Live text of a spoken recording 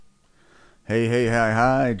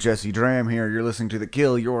Hi, Jesse Dram here. You're listening to the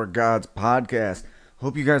Kill Your Gods podcast.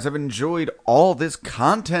 Hope you guys have enjoyed all this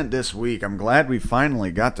content this week. I'm glad we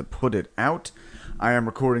finally got to put it out. I am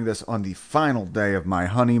recording this on the final day of my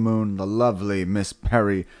honeymoon, the lovely Miss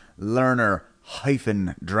Perri Lerner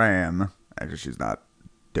 -Dram. Actually, she's not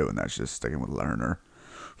doing that. She's just sticking with Lerner.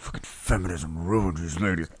 Fucking feminism ruined these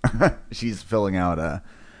ladies. She's filling out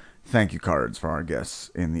thank you cards for our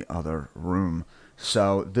guests in the other room.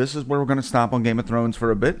 So this is where we're going to stop on Game of Thrones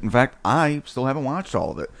for a bit. In fact, I still haven't watched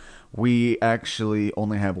all of it. We actually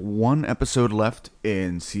only have one episode left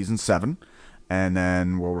in Season 7, and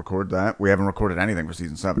then we'll record that. We haven't recorded anything for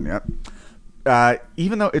Season 7 yet.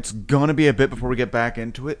 Even though it's going to be a bit before we get back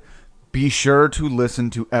into it, be sure to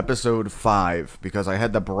listen to Episode 5, because I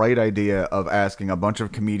had the bright idea of asking a bunch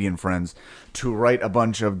of comedian friends to write a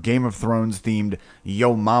bunch of Game of Thrones-themed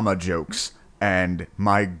Yo Mama jokes, and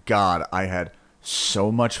my God, I had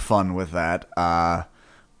so much fun with that.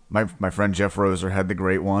 My friend Jeff Roser had the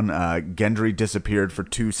great one. Gendry disappeared for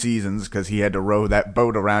 2 seasons because he had to row that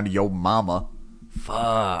boat around Yo Mama.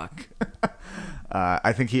 Fuck.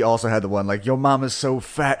 I think he also had the one like, Yo Mama's so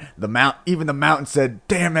fat, even the mountain said,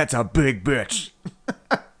 damn, that's a big bitch.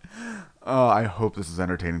 Oh, I hope this is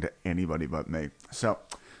entertaining to anybody but me. So,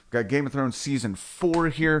 we've got Game of Thrones Season 4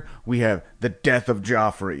 here. We have the death of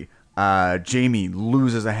Joffrey. Jaime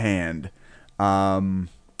loses a hand.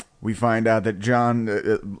 We find out that Jon,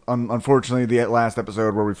 unfortunately, the last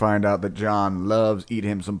episode where we find out that Jon loves eat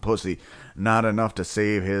him some pussy. Not enough to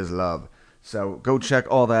save his love. So go check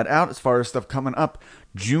all that out. As far as stuff coming up,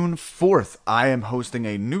 June 4th, I am hosting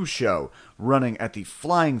a new show running at the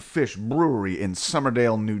Flying Fish Brewery in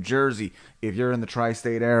Somerdale, New Jersey. If you're in the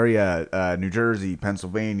tri-state area, New Jersey,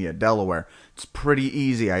 Pennsylvania, Delaware, it's pretty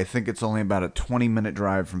easy. I think it's only about a 20-minute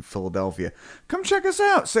drive from Philadelphia. Come check us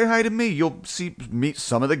out. Say hi to me. You'll meet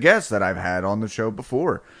some of the guests that I've had on the show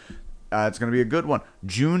before. It's going to be a good one.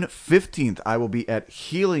 June 15th, I will be at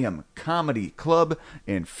Helium Comedy Club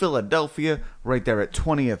in Philadelphia, right there at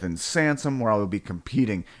 20th and Sansom, where I will be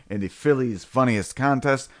competing in the Philly's Funniest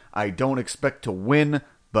Contest. I don't expect to win,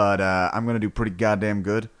 but I'm going to do pretty goddamn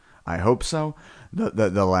good. I hope so.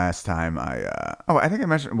 The last time I think I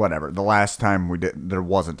mentioned, whatever. The last time there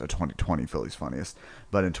wasn't a 2020 Philly's Funniest.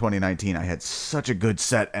 But in 2019, I had such a good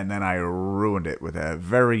set, and then I ruined it with a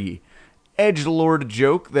very edgelord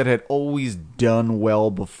joke that had always done well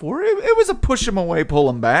before. It was a push him away, pull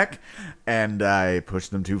him back, and I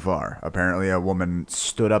pushed them too far. Apparently, a woman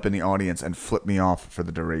stood up in the audience and flipped me off for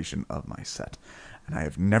the duration of my set. And I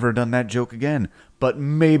have never done that joke again, but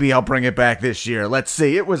maybe I'll bring it back this year. Let's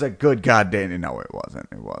see. It was a good goddamn... No, it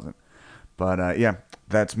wasn't. But, yeah,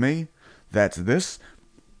 that's me. That's this.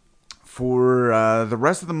 For the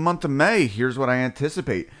rest of the month of May, here's what I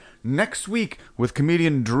anticipate. Next week, with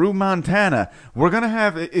comedian Drew Montana, we're going to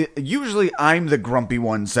have... Usually, I'm the grumpy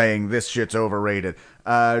one saying this shit's overrated.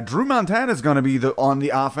 Drew Montana's going to be on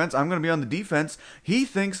the offense. I'm going to be on the defense. He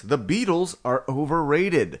thinks the Beatles are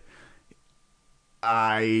overrated.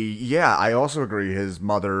 I also agree his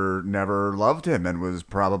mother never loved him and was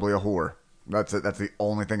probably a whore. That's it. That's the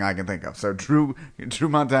only thing I can think of. So Drew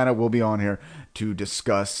Montana will be on here to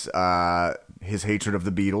discuss his hatred of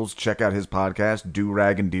the Beatles. Check out his podcast, Do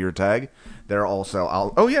Rag and Deer Tag. They're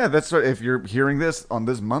also... that's right. If you're hearing this on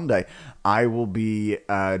this Monday, I will be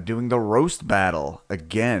doing the roast battle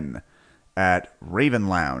again at Raven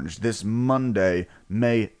Lounge this Monday,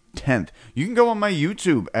 May 10th. You can go on my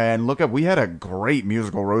YouTube and look up. We had a great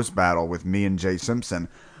musical roast battle with me and Jay Simpson,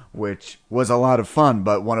 which was a lot of fun,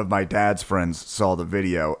 but one of my dad's friends saw the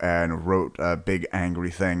video and wrote a big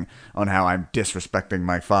angry thing on how I'm disrespecting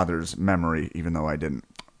my father's memory, even though I didn't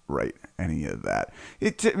write any of that.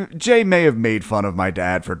 Jay may have made fun of my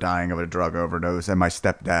dad for dying of a drug overdose and my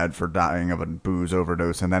stepdad for dying of a booze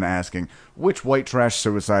overdose, and then asking, which white trash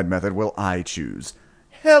suicide method will I choose?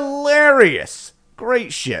 Hilarious!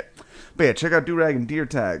 Great shit. But yeah, check out Durag and Deer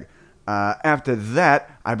Tag. After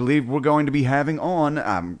that, I believe we're going to be having on,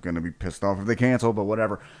 I'm going to be pissed off if they cancel, but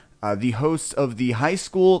whatever, the hosts of the High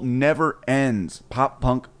School Never Ends Pop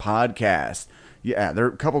Punk Podcast. Yeah, they're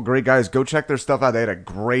a couple great guys. Go check their stuff out. They had a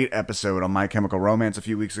great episode on My Chemical Romance a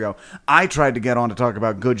few weeks ago. I tried to get on to talk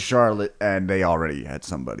about Good Charlotte, and they already had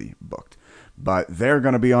somebody booked. But they're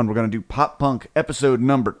going to be on. We're going to do Pop Punk episode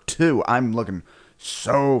number 2. I'm looking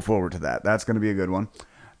so forward to that. That's going to be a good one.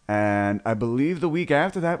 And I believe the week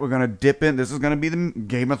after that, we're going to dip in. This is going to be the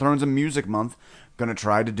Game of Thrones and Music Month. Going to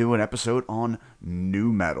try to do an episode on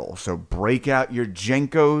new metal. So break out your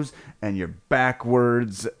Jenkos and your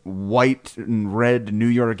backwards white and red New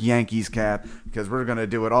York Yankees cap, because we're going to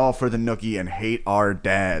do it all for the nookie and hate our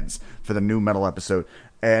dads for the new metal episode.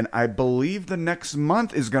 And I believe the next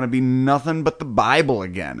month is going to be nothing but the Bible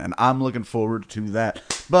again. And I'm looking forward to that.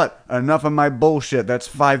 But enough of my bullshit. That's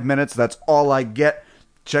 5 minutes. That's all I get.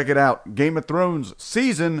 Check it out. Game of Thrones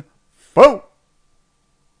Season 4.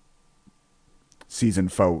 Season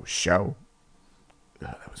 4 show. Ugh,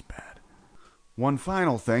 that was bad. One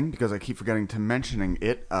final thing, because I keep forgetting to mentioning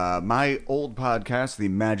it, my old podcast, The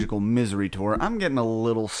Magical Misery Tour, I'm getting a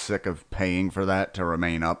little sick of paying for that to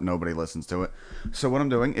remain up. Nobody listens to it. So what I'm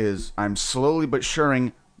doing is I'm slowly but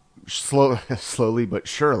surely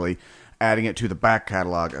adding it to the back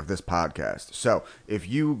catalog of this podcast. So if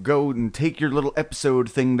you go and take your little episode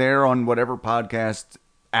thing there on whatever podcast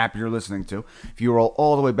app you're listening to, if you roll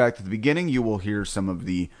all the way back to the beginning, you will hear some of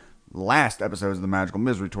the last episodes of the Magical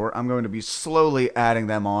Misery Tour. I'm going to be slowly adding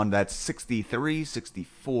them on. That's 63,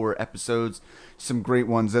 64 episodes. Some great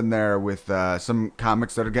ones in there with some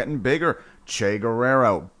comics that are getting bigger. Che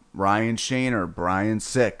Guerrero, Ryan Shaner, Brian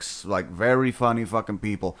Six, like very funny fucking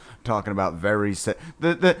people talking about very it's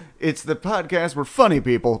the podcast where funny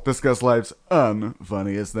people discuss life's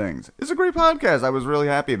unfunniest things. It's a great podcast. I was really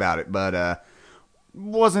happy about it, but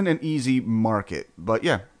wasn't an easy market. But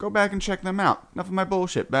yeah, go back and check them out. Enough of my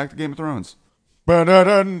bullshit. Back to Game of Thrones. When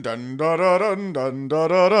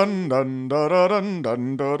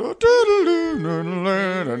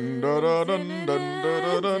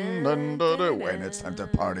it's time to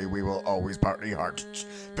party, we will always party hard.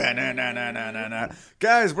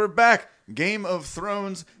 Guys, we're back. Game of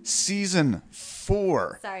Thrones Season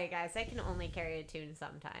 4. Sorry, guys. I can only carry a tune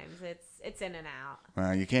sometimes. It's in and out.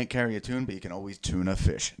 Well, you can't carry a tune, but you can always tune a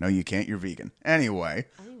fish. No, you can't. You're vegan. Anyway.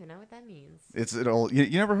 I don't even know what that means.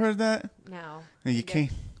 You never heard that? No. You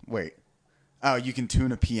can't. Wait. Oh, you can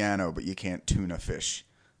tune a piano, but you can't tune a fish.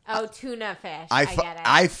 Oh, tuna fish. I get it.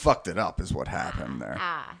 I fucked it up is what happened there.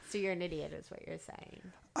 So you're an idiot is what you're saying.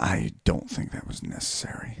 I don't think that was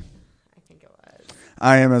necessary. I think it was.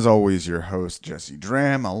 I am, as always, your host, Jesse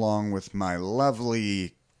Dram, along with my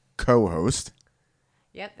lovely co-host.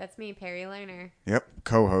 Yep, that's me, Perri Lerner. Yep,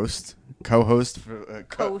 co-host. Co-host. For,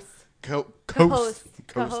 coast. Coast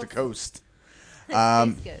to coast.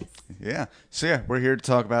 Yeah. So yeah, we're here to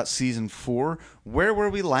talk about Season 4. Where were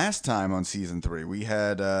we last time on Season 3? We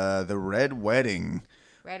had the Red Wedding.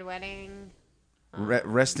 Red Wedding.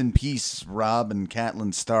 Rest in peace, Robb and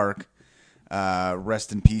Catelyn Stark.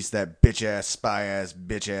 Rest in peace, that bitch-ass, spy-ass,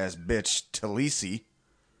 bitch-ass bitch, Talisi.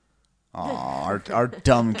 Aw, our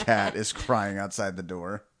dumb cat is crying outside the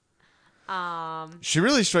door. She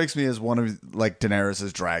really strikes me as one of like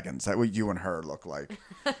Daenerys' dragons. That's what you and her look like.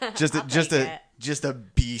 Just a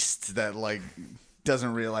beast that like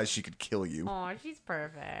doesn't realize she could kill you. Oh, she's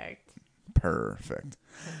perfect. Perfect.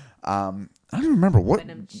 I don't even remember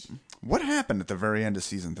what happened at the very end of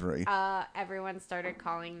Season 3. Everyone started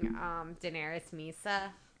calling Daenerys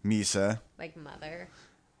Misa. Misa. Like mother.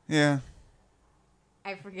 Yeah.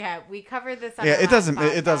 I forget. We covered this on it doesn't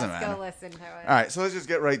matter. Go listen to it. All right, so let's just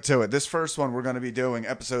get right to it. This first one, we're going to be doing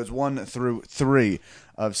episodes 1 through 3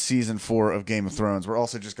 of Season 4 of Game of Thrones. We're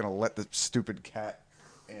also just going to let the stupid cat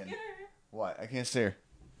in. Get her. What? I can't see her.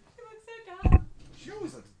 She looks so dumb. She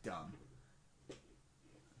always looks dumb.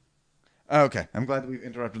 Okay, I'm glad that we've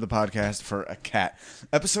interrupted the podcast for a cat.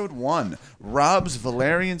 Episode 1. Robb's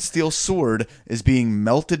Valyrian steel sword is being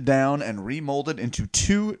melted down and remolded into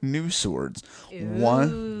 2 new swords.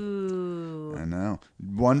 Ooh. I know.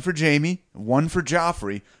 One for Jaime, one for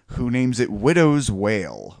Joffrey, who names it Widow's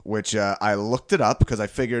Wail, which I looked it up because I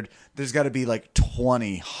figured there's got to be like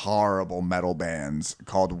 20 horrible metal bands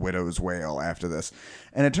called Widow's Wail after this.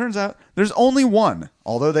 And it turns out there's only one,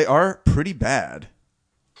 although they are pretty bad.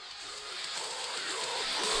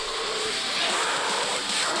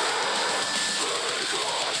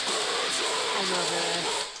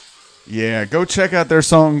 Yeah, go check out their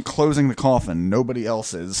song Closing the Coffin. Nobody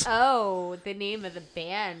else's. Oh, the name of the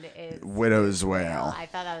band is Widow's Wail. I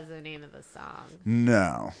thought that was the name of the song.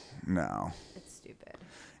 No. It's stupid.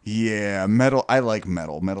 Yeah, metal. I like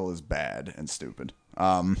metal. Metal is bad and stupid.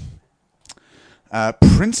 Prince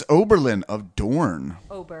Oberyn of Dorne.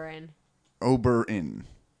 Oberyn.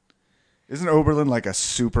 Isn't Oberyn like a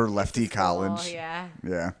super lefty college? Oh, yeah.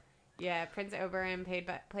 Yeah. Yeah, Prince Oberyn, played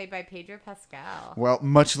by Pedro Pascal. Well,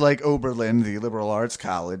 much like Oberlin, the liberal arts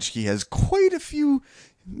college, he has quite a few.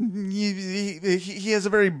 He has a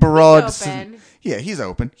very broad. He's open. Yeah, he's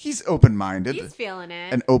open. He's open-minded. He's feeling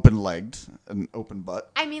it. And open-legged, an open butt.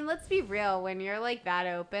 I mean, let's be real. When you're like that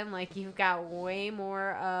open, like you've got way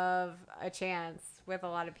more of a chance with a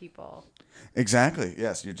lot of people. Exactly.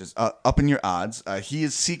 Yes, you're just upping your odds. He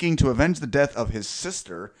is seeking to avenge the death of his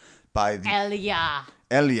sister, by the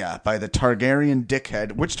Elia. by the Targaryen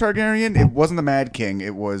dickhead. Which Targaryen? It wasn't the Mad King.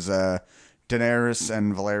 It was Daenerys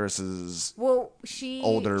and Valerys's older She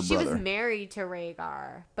brother. was married to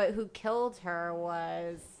Rhaegar, but who killed her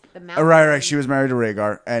was the Oh, Mountain. right. She was married to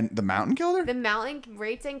Rhaegar, and the Mountain killed her? The Mountain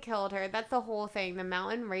raped and killed her. That's the whole thing. The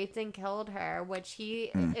Mountain raped and killed her, which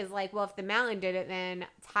he is like, well, if the Mountain did it, then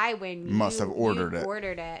Tywin Must have ordered it.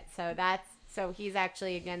 Ordered it. So he's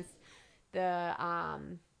actually against the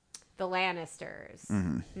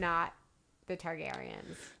Lannisters, not the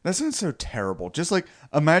Targaryens. That sounds so terrible. Just like,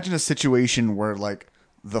 imagine a situation where, like,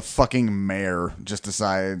 the fucking mayor just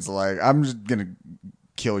decides, like, I'm just gonna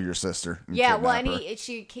kill your sister. Yeah, well, and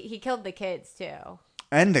he killed the kids too.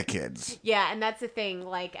 And the kids. Yeah, and that's the thing,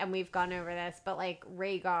 like, and we've gone over this, but like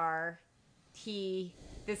Rhaegar,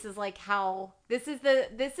 this is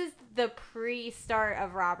the pre-start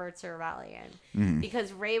of Robert's Rebellion.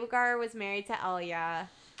 Because Rhaegar was married to Elia,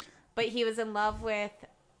 but he was in love with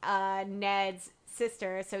Ned's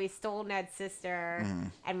sister, so he stole Ned's sister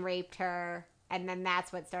and raped her, and then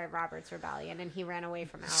that's what started Robert's Rebellion, and he ran away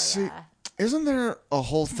from Elia. See, isn't there a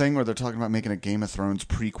whole thing where they're talking about making a Game of Thrones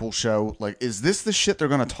prequel show? Like, is this the shit they're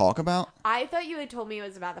going to talk about? I thought you had told me it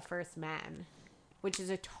was about the First Men, which is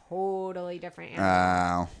a totally different animal.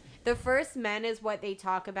 Wow. The First Men is what they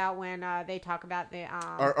talk about when they talk about the...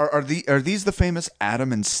 Are these the famous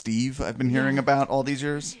Adam and Steve I've been hearing about all these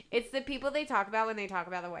years? It's the people they talk about when they talk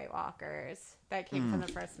about the White Walkers that came from the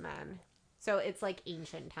First Men. So it's like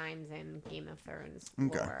ancient times in Game of Thrones lore.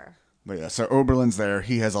 Okay. But yeah, so Oberyn's there.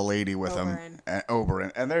 He has a lady with him.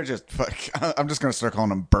 Oberyn. And they're just... I'm just going to start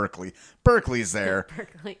calling him Berkeley. Berkeley's there.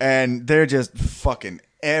 Berkeley. And they're just fucking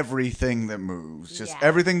everything that moves. Just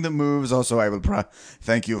everything that moves. Also, I would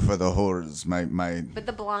thank you for the whores. My. But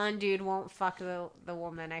the blonde dude won't fuck the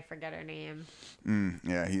woman. I forget her name.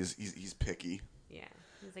 Yeah, he's picky. Yeah.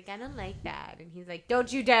 He's like, I don't like that. And he's like,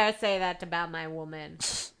 don't you dare say that about my woman.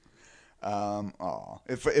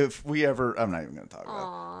 If we ever, I'm not even going to talk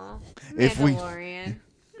about it. Mandalorian.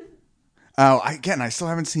 I still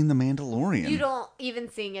haven't seen The Mandalorian. You don't, even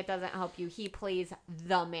seeing it doesn't help you. He plays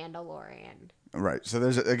the Mandalorian. Right. So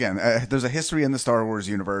there's a history in the Star Wars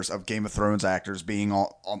universe of Game of Thrones actors being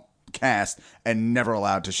all cast and never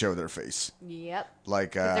allowed to show their face. Yep.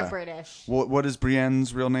 Like, they're British. What is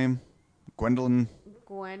Brienne's real name? Gwendolyn,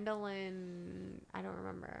 I don't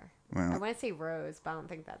remember. Well, I want to say Rose, but I don't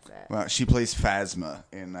think that's it. Well, she plays Phasma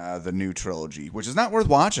in the new trilogy, which is not worth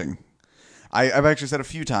watching. I've actually said a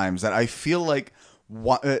few times that I feel like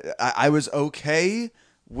I was okay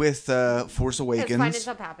with Force Awakens. It's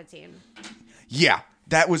fine until Palpatine. Yeah,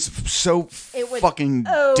 that was so fucking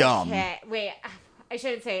dumb. Wait, I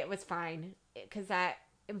shouldn't say it was fine, because that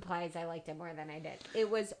implies I liked it more than I did. It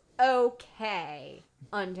was okay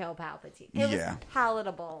until Palpatine. It was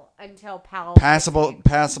palatable until Palpatine.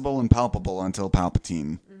 Passable and palpable until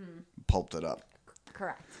Palpatine pulped it up.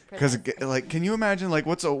 Correct. Because, like, can you imagine, like,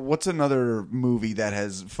 what's another movie that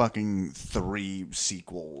has fucking 3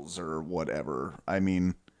 sequels or whatever? I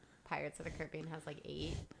mean, Pirates of the Caribbean has like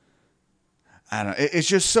 8. I don't know. It's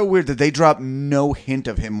just so weird that they drop no hint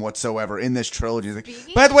of him whatsoever in this trilogy. Like,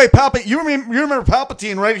 by the way, Palpatine, you remember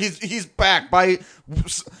Palpatine, right? He's back.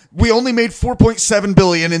 We only made $4.7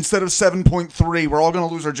 billion instead of 7.3. We're all gonna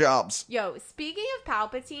lose our jobs. Yo, speaking of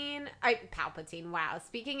Palpatine, wow.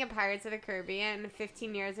 Speaking of Pirates of the Caribbean,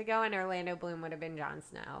 15 years ago, and Orlando Bloom would have been Jon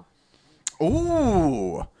Snow.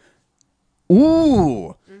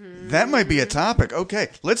 Ooh, that might be a topic. Okay,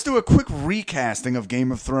 let's do a quick recasting of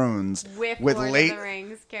Game of Thrones with Lord of the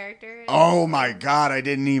Rings characters. Oh my God, I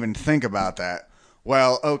didn't even think about that.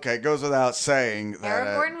 Well, okay, goes without saying that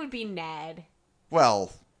Aragorn would be Ned. I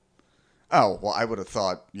would have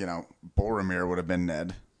thought, Boromir would have been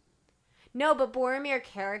Ned. No, but Boromir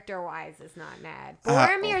character-wise is not Ned.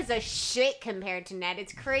 Boromir's a shit compared to Ned.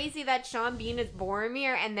 It's crazy that Sean Bean is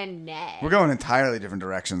Boromir and then Ned. We're going entirely different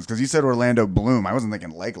directions, because you said Orlando Bloom. I wasn't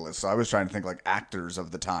thinking Legolas, so I was trying to think, like, actors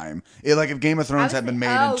of the time. Like, if Game of Thrones had been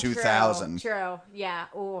made in 2000. True. Yeah.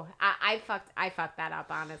 Ooh, I fucked that up,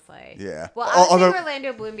 honestly. Yeah. Well, I was saying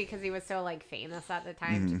Orlando Bloom because he was so, like, famous at the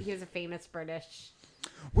time. He was a famous British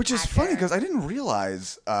Which is actor. funny, because I didn't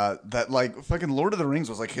realize that, like, fucking Lord of the Rings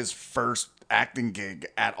was, like, his first acting gig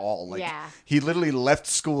at all. Like, he literally left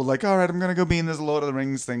school, like, all right, I'm going to go be in this Lord of the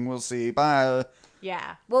Rings thing. We'll see. Bye.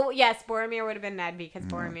 Yeah. Well, yes, Boromir would have been Ned because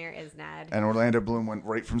Boromir is Ned. And Orlando Bloom went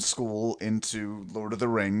right from school into Lord of the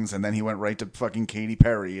Rings, and then he went right to fucking Katy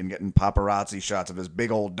Perry and getting paparazzi shots of his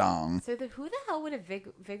big old dong. So who the hell would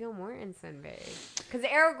Viggo Mortensen be? Because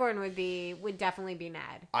Aragorn would definitely be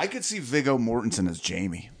Ned. I could see Viggo Mortensen as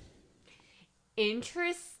Jaime.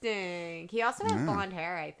 Interesting. He also has blonde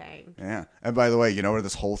hair, I think. Yeah. And by the way, you know where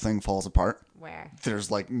this whole thing falls apart? Where? There's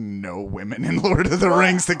like no women in Lord of the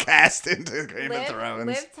Rings to cast into Game of Thrones.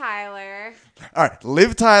 Liv Tyler. All right,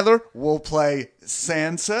 Liv Tyler will play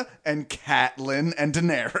Sansa and Catelyn and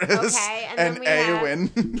Daenerys. Okay, and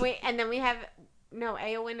Éowyn. And then we have no.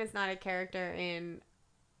 Éowyn is not a character in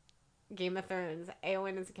Game of Thrones.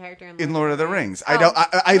 Éowyn is a character in Lord of the Rings.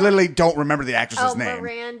 I literally don't remember the actress's name.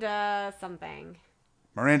 Miranda something.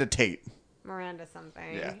 Miranda Tate. Miranda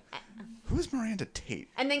something. Yeah. Who's Miranda Tate?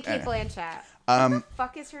 And then Kate Blanchett. What the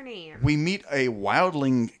fuck is her name? We meet a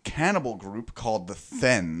wildling cannibal group called the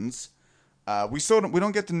Thens. We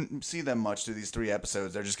don't get to see them much through these 3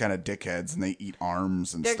 episodes. They're just kind of dickheads, and they eat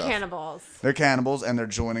arms and stuff. They're cannibals. They're cannibals, and they're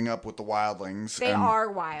joining up with the wildlings. They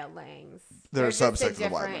are wildlings. They're a subset of the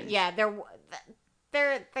wildlings. Yeah,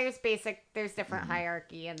 there's different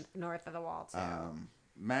hierarchy in north of the wall too.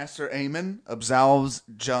 Master Aemon absolves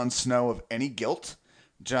Jon Snow of any guilt.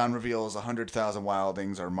 Jon reveals 100,000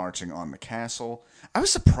 wildlings are marching on the castle. I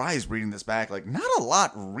was surprised reading this back. Like, not a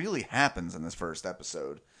lot really happens in this first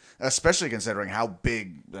episode. Especially considering how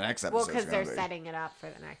big the next episode is. Well, because they're setting it up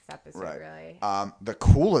for the next episode, right. Really. The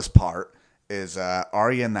coolest part is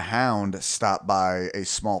Arya and the Hound stop by a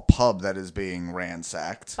small pub that is being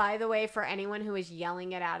ransacked. By the way, for anyone who is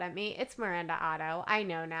yelling it out at me, it's Miranda Otto. I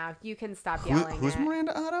know now. You can stop yelling. Who's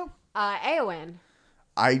Miranda Otto? Éowyn.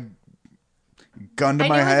 Gun to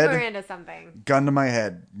my head. Miranda something. Gun to my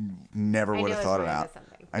head. Never would have thought it out. Something.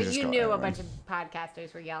 But you knew a bunch of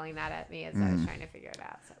podcasters were yelling that at me as I was trying to figure it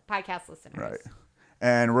out. So, podcast listeners. Right.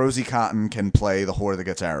 And Rosie Cotton can play the whore that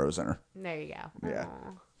gets arrows in her. There you go. Yeah.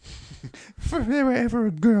 Forever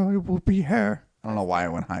a girl, it will be her. I don't know why I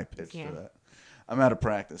went high pitched for that. I'm out of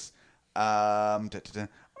practice.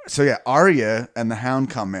 So yeah, Arya and the Hound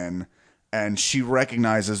come in, and she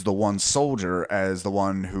recognizes the one soldier as the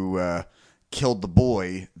one who killed the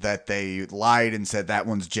boy that they lied and said that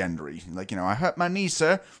one's Gendry. Like, I hurt my knee,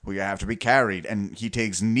 sir. Well, you have to be carried. And he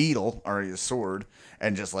takes Needle, Arya's sword,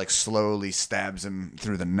 and just like slowly stabs him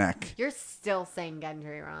through the neck. You're still saying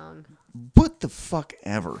Gendry wrong. What the fuck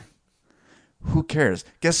ever? Who cares?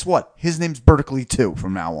 Guess what? His name's Berkeley too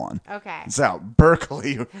from now on. Okay. So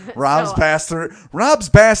Berkeley, Rob's bastard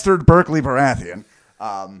Berkeley Baratheon.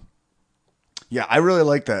 Yeah, I really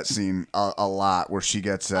like that scene a lot where she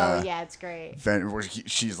gets. It's great. Where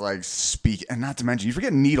she's like speak, and not to mention, you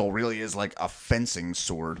forget Needle really is like a fencing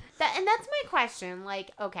sword. And that's my question.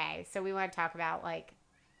 Like, okay, so we want to talk about like,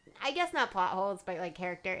 I guess not plot holes, but like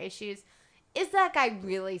character issues. Is that guy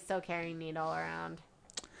really still carrying Needle around?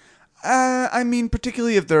 I mean,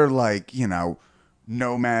 particularly if they're like,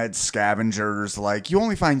 nomad scavengers. Like, you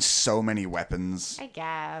only find so many weapons. I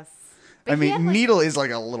guess. But I mean, Needle is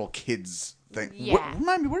like a little kid's thing. Yeah.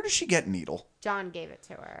 Remind me, where does she get Needle? John gave it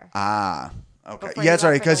to her. Ah, okay. Yeah, that's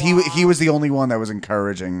right, because he was the only one that was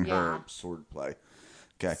encouraging her sword play.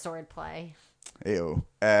 Okay. Sword play. Ew.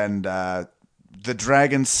 And the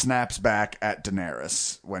dragon snaps back at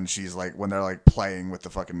Daenerys when they're like playing with the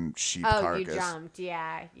fucking sheep carcass. You jumped.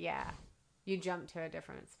 Yeah. You jumped to a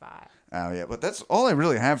different spot. Oh, yeah. But that's all I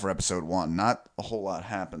really have for episode 1. Not a whole lot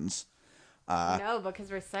happens. No, because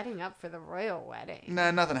we're setting up for the royal wedding.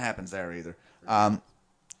 Nah, nothing happens there either.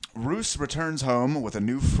 Roose returns home with a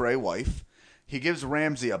new Frey wife. He gives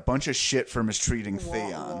Ramsay a bunch of shit for mistreating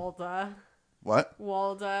Theon. Walda. What?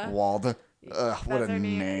 Walda. Ugh, what a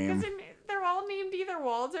name. They're all named either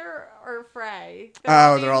Walder or Frey.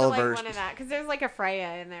 They're all like one of that. Because there's like a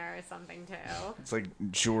Freya in there or something too. It's like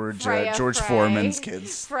George Frey. Foreman's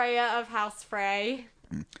kids. Freya of House Frey.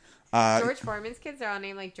 George Foreman's kids are all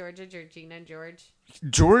named like Georgia, Georgina, George.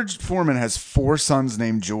 George Foreman has 4 sons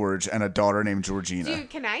named George and a daughter named Georgina. Dude,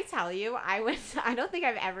 can I tell you? I don't think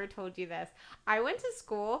I've ever told you this. I went to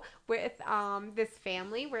school with this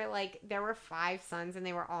family where like there were 5 sons and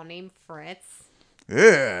they were all named Fritz.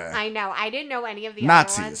 Yeah. I know. I didn't know any of the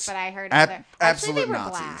Nazis. other ones, but I heard absolute they were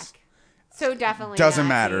Nazis. Black. So definitely doesn't Nazis.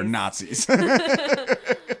 matter. Nazis.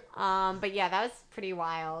 But yeah, that was pretty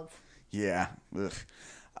wild. Yeah. Ugh.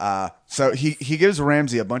 So he gives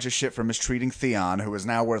Ramsay a bunch of shit for mistreating Theon, who is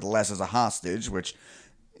now worth less as a hostage, which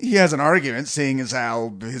he has an argument, seeing as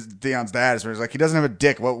how Theon's dad is. Where he's like, he doesn't have a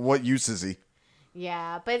dick. What use is he?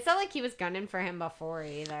 Yeah, but it's not like he was gunning for him before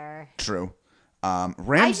either. True.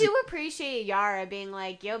 I do appreciate Yara being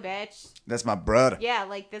like, yo, bitch. That's my brother. Yeah,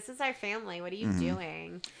 like, this is our family. What are you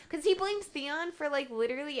doing? Because he blames Theon for, like,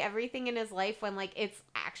 literally everything in his life when, like, it's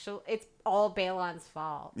all Balon's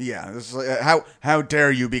fault. Yeah. This is like, how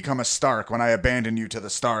dare you become a Stark when I abandoned you to the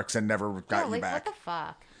Starks and never got you like, back? What the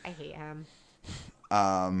fuck? I hate him.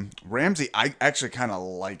 Ramsay, I actually kind of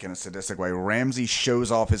like in a sadistic way. Ramsay shows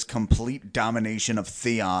off his complete domination of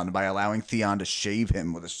Theon by allowing Theon to shave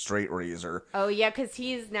him with a straight razor. Oh yeah, because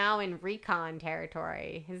he's now in recon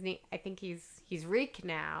territory. I think he's Reek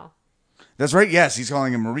now. That's right. Yes, he's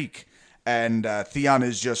calling him Reek. And Theon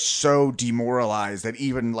is just so demoralized that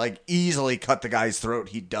even like easily cut the guy's throat,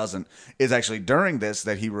 he doesn't. It's actually during this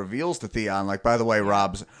that he reveals to Theon, like, by the way,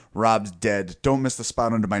 Rob's dead. Don't miss the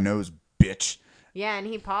spot under my nose, bitch. Yeah, and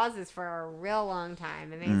he pauses for a real long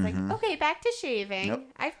time, and then he's like, "Okay, back to shaving. Yep.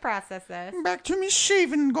 I've processed this. Back to me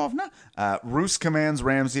shaving, governor." Roose commands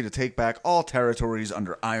Ramsay to take back all territories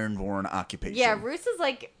under Ironborn occupation. Yeah, Roose is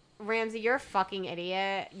like, "Ramsay, you're a fucking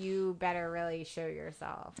idiot. You better really show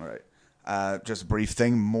yourself." All right. Just a brief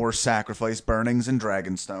thing. More sacrifice burnings in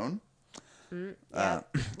Dragonstone.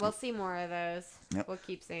 Yep. We'll see more of those. Yep. We'll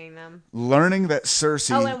keep seeing them. Learning that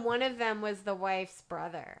Cersei... Oh, and one of them was the wife's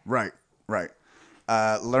brother. Right.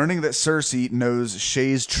 Learning that Cersei knows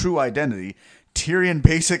Shay's true identity, Tyrion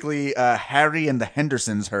basically Harry and the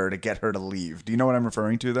Hendersons her to get her to leave. Do you know what I'm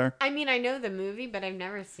referring to there? I mean, I know the movie, but I've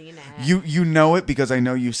never seen it. You know it because I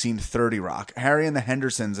know you've seen 30 Rock. Harry and the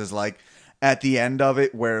Hendersons is like at the end of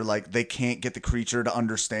it where like they can't get the creature to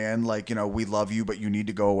understand, like, you know, we love you, but you need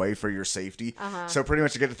to go away for your safety. So pretty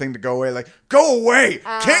much to get the thing to go away, like, go away!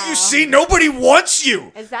 Can't you see nobody wants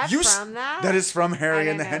you? Is that from that? That is from Harry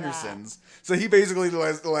and the know Hendersons. So he basically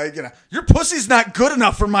was like, you know, your pussy's not good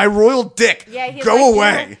enough for my royal dick. Yeah, he's go like,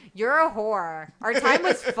 away. You're a whore. Our time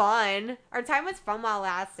was fun. Our time was fun while it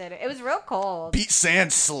lasted. It was real cold. Beat sand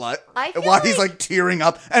slut. I feel while he's like tearing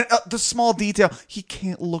up. And the small detail, he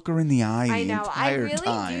can't look her in the eye I the know. I entire really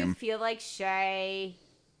time. do feel like Shay.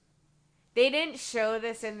 They didn't show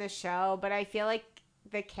this in the show, but I feel like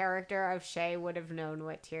the character of Shay would have known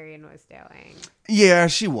what Tyrion was doing. Yeah,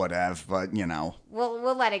 she would have, but you know.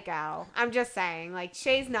 We'll let it go. I'm just saying, like,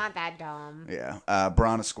 Shay's not that dumb. Yeah.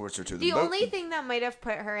 Bronn escorts her to the boat. The only thing that might have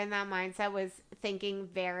put her in that mindset was thinking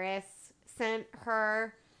Varys sent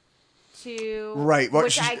her to... Right. Well,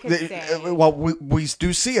 which I could say. Well, we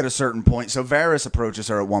do see at a certain point. So Varys approaches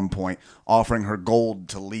her at one point, offering her gold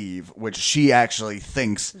to leave, which she actually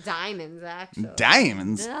thinks... Diamonds, actually.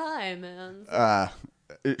 Diamonds? Diamonds.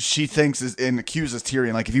 She thinks and accuses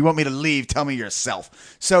Tyrion, like, if you want me to leave, tell me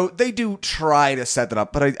yourself. So they do try to set that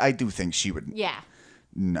up, but I do think she would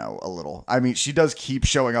know a little. I mean, she does keep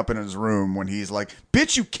showing up in his room when he's like,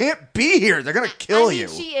 bitch, you can't be here. They're going to kill you.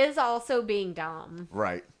 She is also being dumb.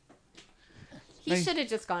 Right. He should have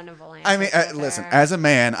just gone to Volantis. I mean, listen, as a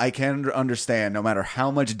man, I can understand no matter how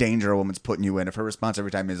much danger a woman's putting you in, if her response every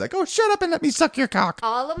time is like, oh, shut up and let me suck your cock.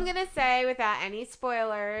 All I'm going to say without any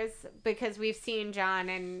spoilers, because we've seen Jon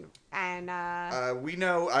and we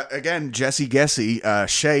know, again, Jesse Gessie,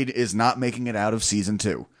 Shade is not making it out of season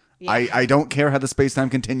 2. Yeah. I don't care how the space-time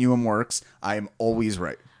continuum works. I am always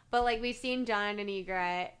right. But, like, we've seen Jon and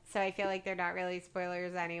Ygritte, so I feel like they're not really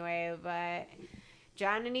spoilers anyway, but...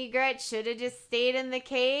 Jon and Ygritte should have just stayed in the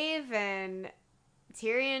cave, and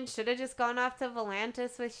Tyrion should have just gone off to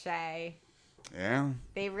Volantis with Shay. Yeah.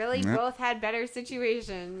 They really both had better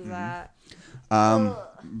situations.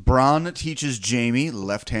 Bronn teaches Jaime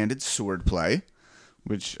left-handed sword play,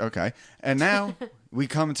 which, okay. And now we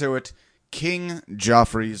come to it, King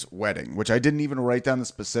Joffrey's wedding, which I didn't even write down the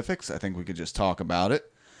specifics. I think we could just talk about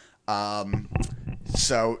it.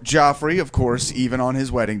 So Joffrey, of course, even on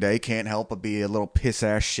his wedding day, can't help but be a little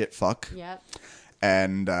piss-ass shit-fuck. Yep.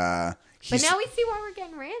 And, but now we see why we're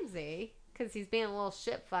getting Ramsay, because he's being a little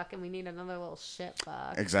shit-fuck, and we need another little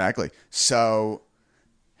shit-fuck. Exactly. So,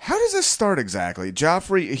 how does this start exactly?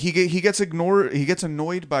 Joffrey, he gets ignored, he gets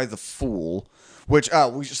annoyed by the Fool, which,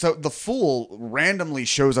 so the Fool randomly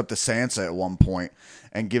shows up to Sansa at one point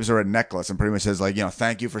and gives her a necklace and pretty much says, like, you know,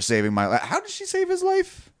 thank you for saving my life. How did she save his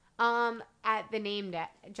life? At the name day,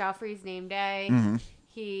 Joffrey's name day,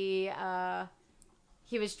 he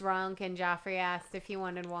was drunk, and Joffrey asked if he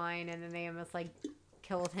wanted wine, and then they almost like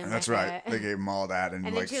killed him. That's right. They gave him all that, and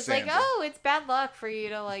then like she was Sansa, like, "Oh, it's bad luck for you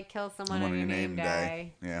to like kill someone on your name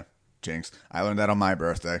day." Yeah, jinx. I learned that on my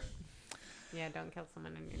birthday. Yeah, don't kill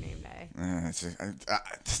someone on your name day.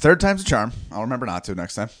 Third time's a charm. I'll remember not to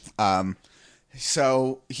next time.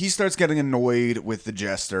 So he starts getting annoyed with the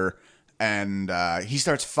jester. And he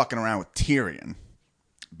starts fucking around with Tyrion,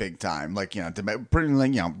 big time. Like, you know,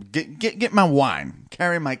 get my wine,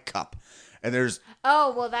 carry my cup. And there's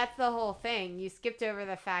that's the whole thing. You skipped over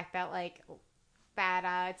the fact that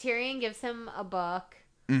Tyrion gives him a book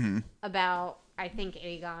about, I think,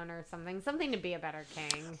 Aegon or something to be a better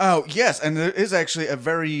king. Oh yes, and there is actually a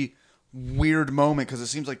very weird moment because it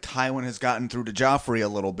seems like Tywin has gotten through to Joffrey a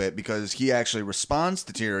little bit because he actually responds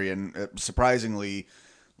to Tyrion surprisingly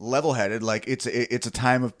level-headed, like it's a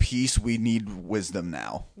time of peace. We need wisdom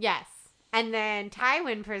now. Yes. And then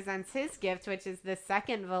Tywin presents his gift, which is the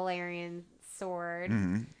second Valyrian sword.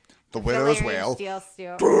 Mm-hmm. The Widow's Valyrian Wail. Steel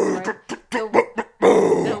sword.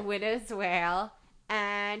 The Widow's Wail.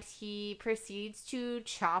 And he proceeds to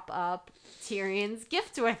chop up Tyrion's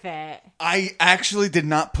gift with it. I actually did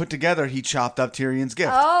not put together he chopped up Tyrion's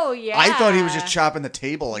gift. Oh, yeah. I thought he was just chopping the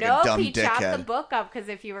table like a dumb he dickhead. Chopped the book up because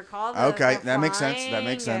if you recall, that makes sense. That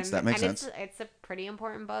makes sense. It's a pretty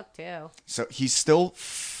important book too. So he's still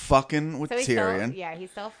fucking with Tyrion.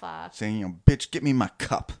 He's still fucked. Saying, bitch, get me my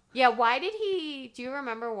cup. Yeah, why did he... Do you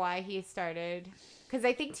remember why he started... Because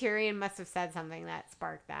I think Tyrion must have said something that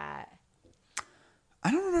sparked that. I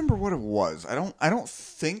don't remember what it was. I don't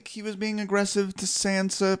think he was being aggressive to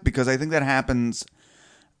Sansa because I think that happens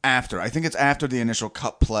after. I think it's after the initial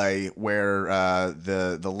cup play where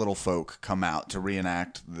the little folk come out to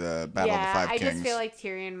reenact the Battle of the Five Kings. I just feel like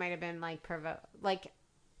Tyrion might have been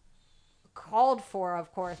called for,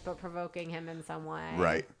 of course, but provoking him in some way.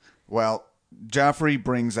 Right. Well, Joffrey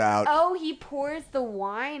brings out... Oh, he pours the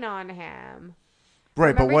wine on him.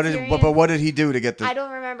 Right, but what did he do to get the... I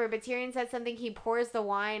don't remember, but Tyrion said something. He pours the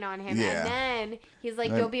wine on him, and then he's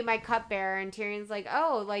like, "You'll be my cupbearer," and Tyrion's like,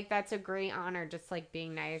 "Oh, like that's a great honor, just like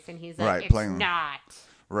being nice," and he's like, "It's not."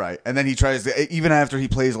 Right, and then he tries to, even after he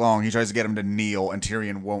plays along, he tries to get him to kneel, and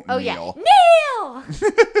Tyrion won't kneel. Kneel!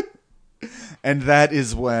 And that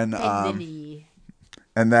is when...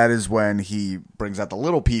 And that is when he brings out the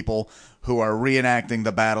little people who are reenacting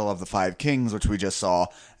the Battle of the Five Kings, which we just saw.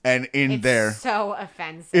 And it's so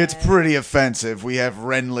offensive. It's pretty offensive. We have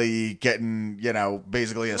Renly getting,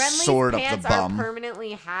 basically a sword up the bum. Renly's pants are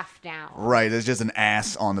permanently half down. Right, there's just an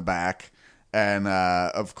ass on the back. And,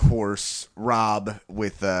 of course, Robb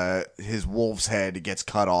with his wolf's head gets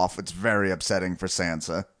cut off. It's very upsetting for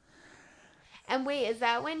Sansa. And wait, is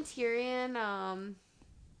that when Tyrion...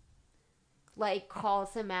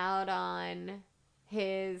 calls him out on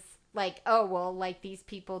his, these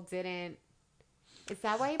people didn't... Is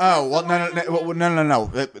that why he... No.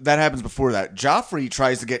 That happens before that. Joffrey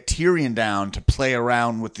tries to get Tyrion down to play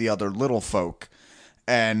around with the other little folk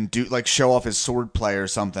and do, show off his swordplay or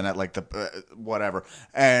something at, the, whatever.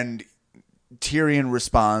 And Tyrion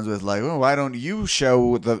responds with, oh, why don't you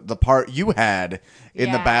show the part you had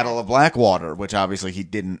in the Battle of Blackwater, which obviously he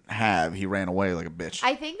didn't have. He ran away like a bitch.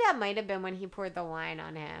 I think that might have been when he poured the wine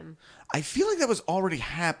on him. I feel like that was already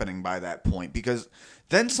happening by that point because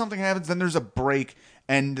then something happens, then there's a break,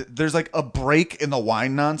 and there's a break in the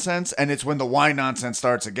wine nonsense, and it's when the wine nonsense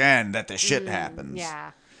starts again that the shit happens.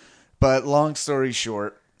 Yeah. But long story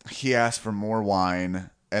short, he asks for more wine,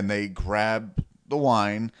 and they grab the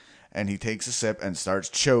wine, and he takes a sip and starts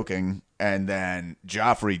choking, and then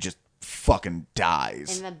Joffrey just fucking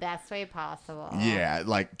dies. In the best way possible. Yeah,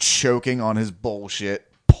 choking on his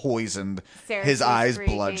bullshit, poisoned, Cersei's his eyes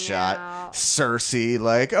bloodshot. Out.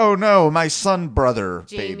 Cersei, oh no, my son brother,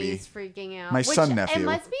 Jamie's baby. Freaking out. My son nephew. It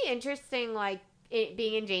must be interesting, it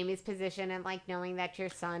being in Jamie's position and knowing that your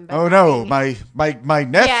son. But oh no, my nephew.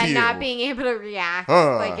 Yeah, not being able to react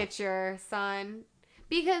like it's your son,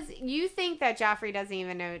 because you think that Joffrey doesn't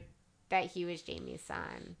even know that he was Jamie's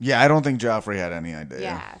son. Yeah, I don't think Joffrey had any idea.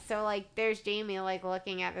 Yeah, so there's Jamie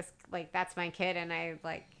looking at this that's my kid, and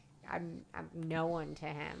I'm no one to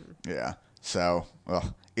him. Yeah. So,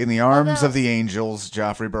 in the arms of the angels,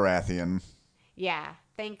 Joffrey Baratheon. Yeah,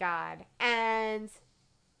 thank God. And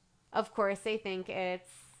of course they think it's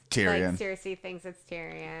Tyrion. Cersei thinks it's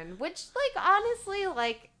Tyrion, which honestly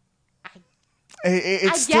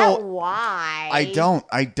It's I get why. I don't.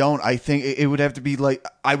 I think it would have to be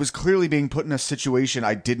I was clearly being put in a situation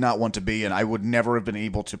I did not want to be in. I would never have been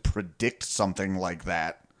able to predict something like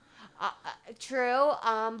that. True.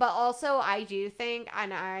 But also I do think,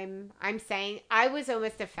 and I'm saying, I was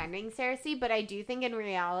almost defending Cersei, but I do think in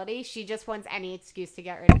reality she just wants any excuse to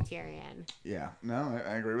get rid of Tyrion. Yeah. No,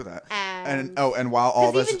 I agree with that. And while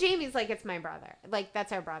all this, even Jamie's it's my brother.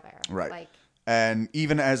 That's our brother. Right. And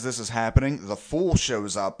even as this is happening, the fool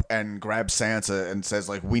shows up and grabs Sansa and says,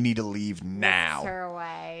 we need to leave now. Whips her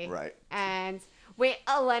away. Right. And wait,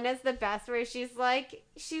 Olenna's the best where she's like,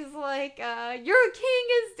 your king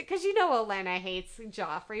is, because Olenna hates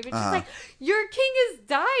Joffrey, but she's your king is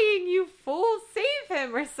dying, you fool, save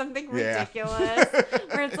him, or something ridiculous.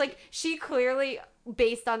 Where it's she clearly,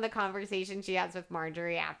 based on the conversation she has with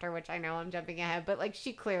Marjorie after, which I know I'm jumping ahead, but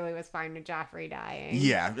she clearly was fine with Joffrey dying.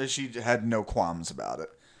 Yeah, she had no qualms about it.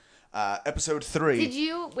 Episode 3. Did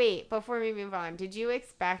you wait before we move on? Did you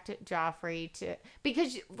expect Joffrey to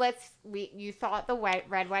because you thought the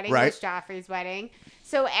red wedding was Joffrey's wedding?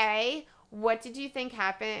 So A, what did you think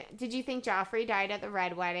happened? Did you think Joffrey died at the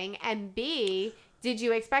red wedding? And B, did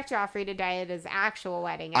you expect Joffrey to die at his actual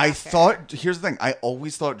wedding? Here's the thing. I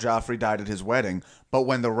always thought Joffrey died at his wedding, but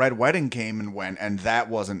when the red wedding came and went, and that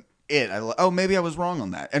wasn't it, maybe I was wrong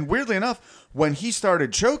on that. And weirdly enough, when he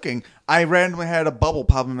started choking, I randomly had a bubble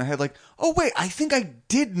pop in my head like, oh, wait, I think I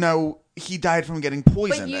did know he died from getting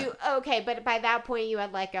poisoned. But by that point you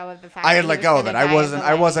had let go of the fact. I had let go of it. I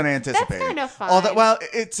wasn't anticipating. That's kind of fun.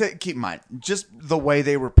 It's keep in mind just the way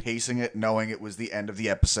they were pacing it, knowing it was the end of the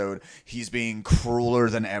episode. He's being crueler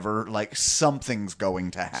than ever. Like something's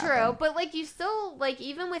going to happen. True, but like you still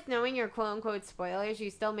even with knowing your quote unquote spoilers,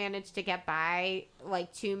 you still managed to get by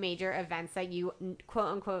like 2 major events that you quote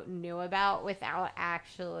unquote knew about without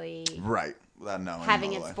actually without knowing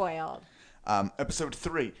having it spoiled. Episode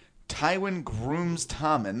 3. Tywin grooms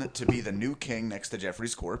Tommen to be the new king next to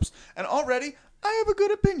Joffrey's corpse. And already, I have a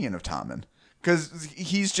good opinion of Tommen. Because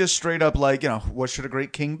he's just straight up like, what should a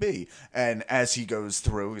great king be? And as he goes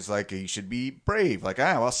through, he's like, he should be brave. Like,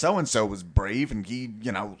 so-and-so was brave and he,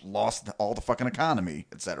 lost all the fucking economy,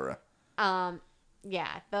 etc.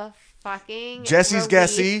 Yeah, the fucking Jesse's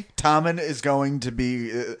guessy. Tommen is going to be...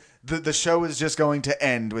 the show is just going to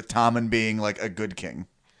end with Tommen being like a good king.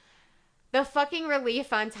 The fucking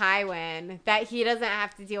relief on Tywin that he doesn't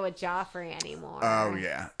have to deal with Joffrey anymore. Oh,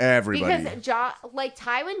 yeah. Everybody. Because,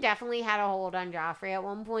 Tywin definitely had a hold on Joffrey at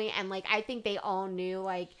one point, and, I think they all knew,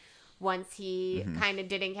 once he kind of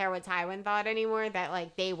didn't care what Tywin thought anymore,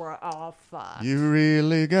 that, they were all fucked. You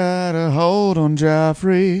really got a hold on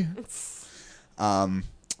Joffrey.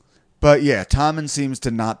 But yeah, Tommen seems to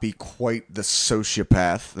not be quite the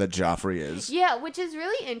sociopath that Joffrey is. Yeah, which is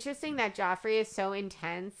really interesting that Joffrey is so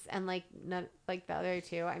intense and not like the other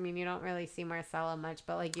two. I mean, you don't really see Marcella much,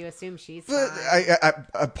 but you assume she's fine.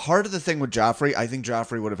 A part of the thing with Joffrey, I think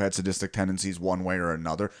Joffrey would have had sadistic tendencies one way or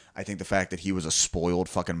another. I think the fact that he was a spoiled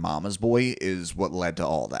fucking mama's boy is what led to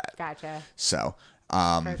all that. Gotcha. So...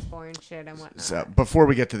 firstborn shit and whatnot. So before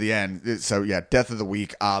we get to the end, death of the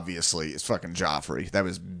week obviously is fucking Joffrey. That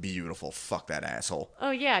was beautiful. Fuck that asshole.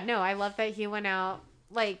 Oh yeah, no, I love that he went out.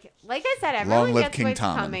 Like I said, everyone gets King what's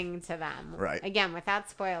Tommen. Coming to them. Right. Again, without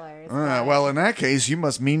spoilers. Well, in that case, you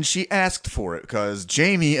must mean she asked for it, because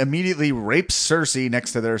Jaime immediately rapes Cersei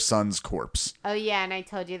next to their son's corpse. Oh yeah, and I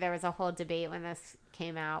told you there was a whole debate when this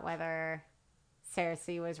came out whether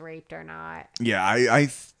Cersei was raped or not. Yeah, I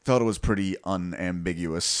thought it was pretty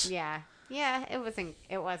unambiguous. Yeah, it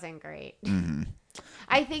wasn't great. Mm-hmm.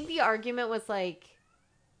 I think the argument was I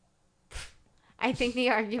hope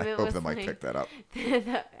the mic picked that up.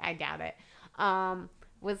 I doubt it.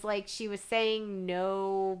 Was she was saying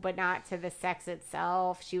no, but not to the sex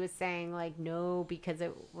itself. She was saying no because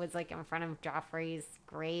it was in front of Joffrey's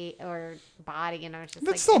body, and I was just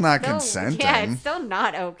that's still not consenting. Yeah, it's still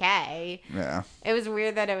not okay. Yeah, it was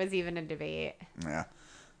weird that it was even a debate. Yeah.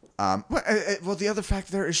 Well, the other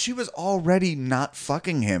fact there is she was already not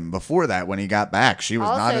fucking him before that when he got back. She was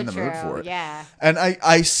also not in the true. mood for it. Yeah. And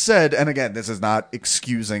I said, and again, this is not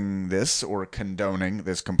excusing this or condoning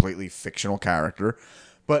this completely fictional character,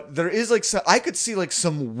 but there is I could see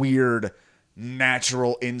some weird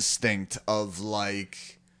natural instinct of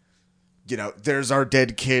there's our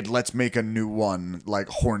dead kid, let's make a new one,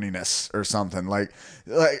 horniness or something.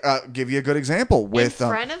 Give you a good example with in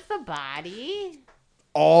front of the body.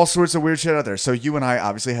 All sorts of weird shit out there. So you and I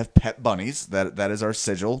obviously have pet bunnies. That is our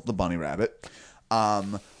sigil, the bunny rabbit.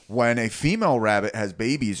 When a female rabbit has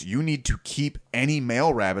babies, you need to keep any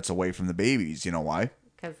male rabbits away from the babies. You know why?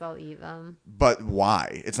 Because they'll eat them. But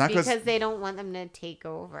why? It's not because they don't want them to take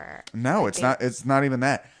over. No, it's not. It's not even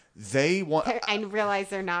that. They want. I realize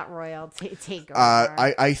they're not royal to take over.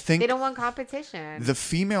 I think they don't want competition. The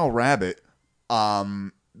female rabbit,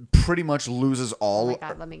 pretty much loses all. Oh my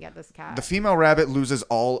god! Let me get this cat. The female rabbit loses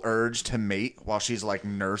all urge to mate while she's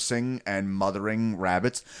nursing and mothering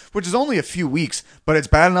rabbits, which is only a few weeks, but it's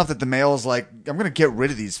bad enough that the male is I'm gonna get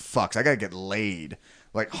rid of these fucks. I gotta get laid.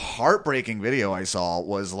 Heartbreaking video I saw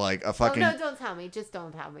was a fucking. Oh no! Don't tell me. Just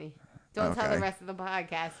don't tell me. Don't tell the rest of the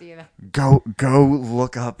podcast either. Go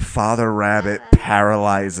look up Father Rabbit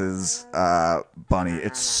paralyzes bunny.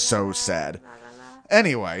 It's so sad.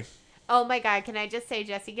 Anyway. Oh my god, can I just say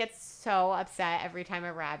Jesse gets so upset every time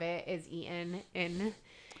a rabbit is eaten in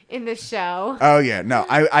the show. Oh yeah, no.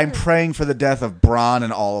 I'm praying for the death of Bronn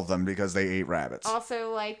and all of them because they ate rabbits.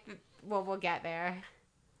 Also we'll get there.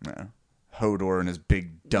 Yeah. Hodor and his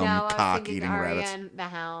big dumb No, I was cock thinking eating Arya rabbits. and the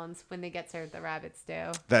hounds when they get served the rabbit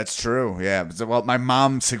stew. That's true. Yeah. Well, my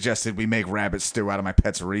mom suggested we make rabbit stew out of my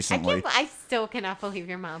pets I recently. can't. I still cannot believe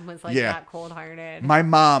your mom was like Yeah. that cold-hearted. My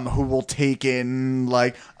mom, who will take in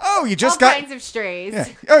like, oh, you just All got kinds of strays. Yeah.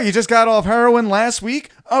 Oh, you just got off heroin last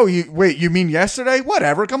week? Oh, you mean yesterday?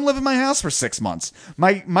 Whatever. Come live in my house for 6 months.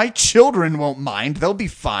 My children won't mind. They'll be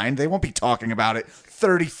fine. They won't be talking about it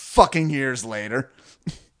 30 fucking years later.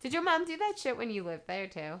 Did your mom do that shit when you lived there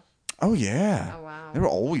too? Oh yeah. Oh wow. There were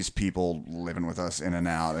always people living with us in and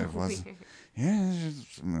out. It was yeah,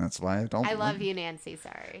 that's why I don't I love you, Nancy.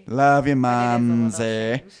 Sorry. Love you, But it is a little Mom.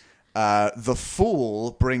 strange. The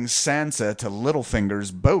fool brings Sansa to Littlefinger's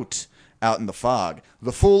boat out in the fog.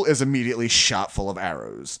 The fool is immediately shot full of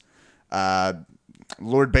arrows.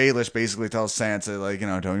 Lord Baelish basically tells Sansa, like,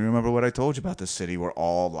 don't you remember what I told you about this city? We're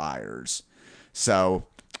all liars. So,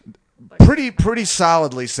 pretty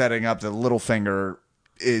solidly setting up that Littlefinger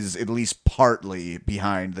is at least partly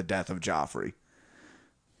behind the death of Joffrey.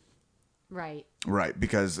 Right. Right,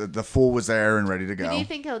 because the fool was there and ready to go. Who do you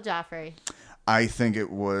think killed Joffrey? I think it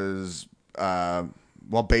was,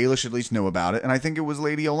 Baelish at least knew about it, and I think it was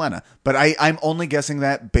Lady Olenna. But I'm only guessing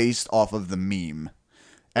that based off of the meme.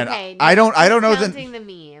 And Okay, I don't know that. Counting the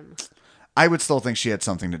meme. I would still think she had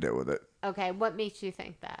something to do with it. Okay, what makes you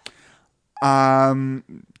think that?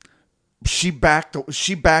 She backed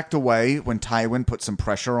away when Tywin put some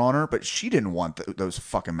pressure on her, but she didn't want those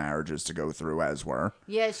fucking marriages to go through as were.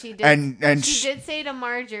 Yeah, she did. And she did say to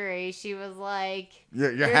Marjorie, she was like,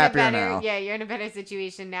 You're in a happier better, now." Yeah, you're in a better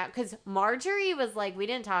situation now. Because Marjorie was like, we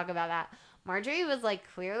didn't talk about that. Marjorie was like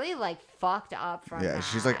clearly like fucked up from that.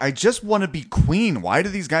 She's like, I just want to be queen. Why do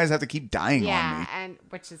these guys have to keep dying on me? Yeah, and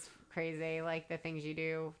which is crazy, like the things you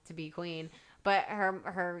do to be queen. But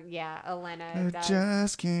Olenna I does.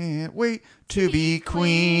 just can't wait to be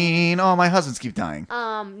queen. Oh, my husbands keep dying. No,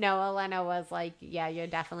 Olenna was like, yeah, you're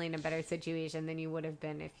definitely in a better situation than you would have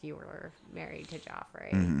been if you were married to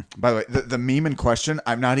Joffrey. Mm-hmm. By the way, the meme in question,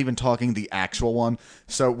 I'm not even talking the actual one.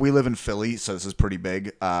 So we live in Philly, so this is pretty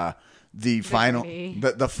big. The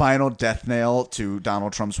final death nail to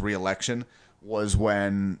Donald Trump's reelection was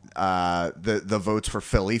when the votes for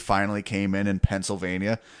Philly finally came in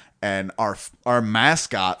Pennsylvania. And our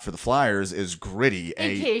mascot for the Flyers is Gritty.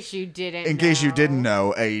 In case you didn't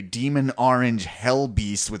know, a demon orange hell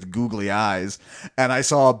beast with googly eyes. And I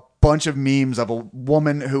saw a bunch of memes of a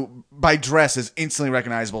woman who, by dress, is instantly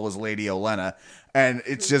recognizable as Lady Olenna. And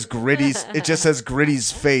it's just it just says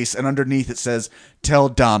Gritty's face, and underneath it says, "Tell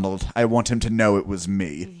Donald, I want him to know it was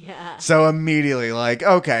me." Yeah. So immediately, like,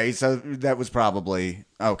 okay, so that was probably,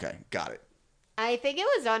 okay, got it. I think it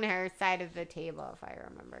was on her side of the table, if I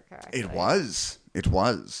remember correctly. It was.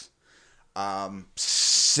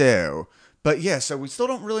 So we still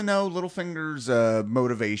don't really know Littlefinger's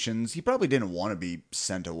motivations. He probably didn't want to be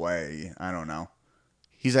sent away. I don't know.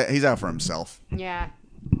 He's out for himself. Yeah.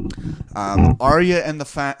 Arya and the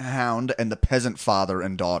Fat Hound and the peasant father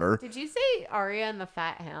and daughter. Did you say Arya and the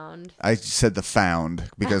Fat Hound? I said the found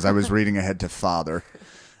because I was reading ahead to father.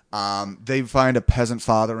 They find a peasant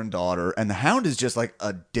father and daughter, and the Hound is just like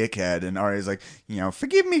a dickhead, and Arya's like,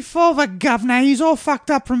 forgive me, father, governor, he's all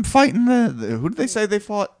fucked up from fighting who did they say they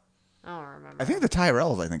fought? I don't remember. I think the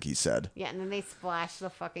Tyrells, I think he said. Yeah, and then they splash the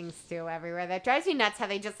fucking stew everywhere. That drives you nuts how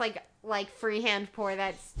they just like freehand pour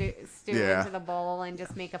that stew into the bowl and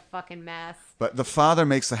just make a fucking mess. But the father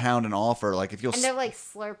makes the Hound an offer, like if you'll... And they're like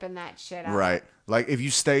slurping that shit out. Right. Like if you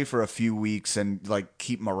stay for a few weeks and like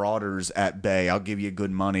keep marauders at bay, I'll give you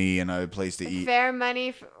good money and a place to eat. Fair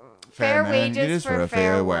money, fair wages for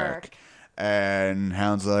fair work. And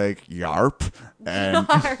Hound's like, yarp. And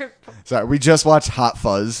Yarp. Sorry, we just watched Hot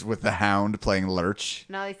Fuzz with the Hound playing Lurch.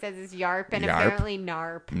 And all he says is yarp and Yarp. apparently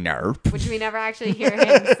narp. Narp. Which we never actually hear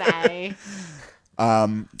him say.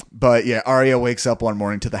 But yeah, Arya wakes up one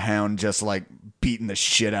morning to the Hound just like beating the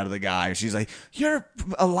shit out of the guy. She's like, you're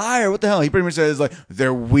a liar. What the hell? He pretty much says like,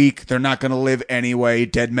 they're weak. They're not going to live anyway.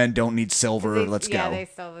 Dead men don't need silver. Let's go. Yeah, they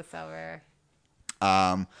stole the silver.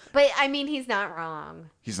 But I mean, he's not wrong.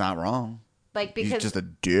 He's not wrong. Like, because he's just a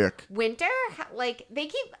dick. Winter, like they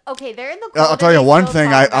keep they're in the. I'll tell you one thing.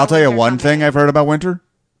 I'll tell you one thing I've heard about winter.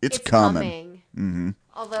 It's coming. Mm-hmm.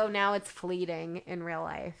 Although now it's fleeting in real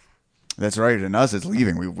life. That's right. And us, it's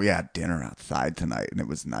leaving. We had dinner outside tonight, and it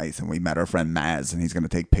was nice. And we met our friend Maz, and he's going to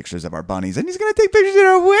take pictures of our bunnies, and he's going to take pictures at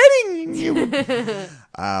our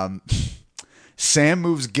wedding. Sam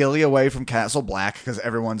moves Gilly away from Castle Black because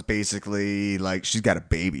everyone's basically like, she's got a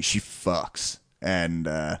baby. She fucks. And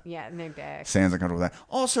yeah, and they're dicks. Sam's uncomfortable with that.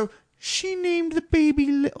 Also, She named the baby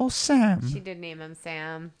Little Sam. She did name him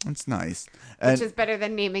Sam. That's nice. Which is better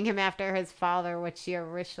than naming him after his father, which she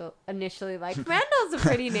initially liked. Randall's a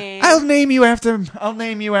pretty name. I'll name you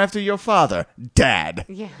after your father, Dad.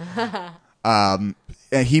 Yeah. And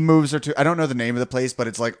he moves her to, I don't know the name of the place, but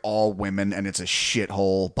it's like all women and it's a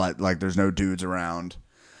shithole, but like there's no dudes around.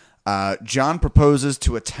 John proposes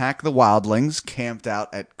to attack the wildlings camped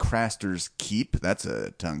out at Craster's Keep. That's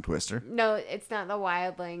a tongue twister. No, it's not the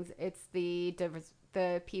wildlings. It's the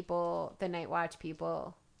people, the Night Watch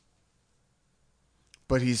people.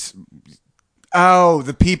 But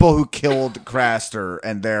the people who killed Craster,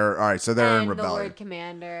 and they're all right. So they're in rebellion. The Lord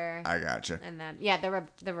Commander. I gotcha. And then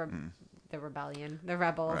the rebellion, the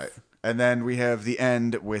rebels. Right. And then we have the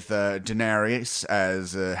end with Daenerys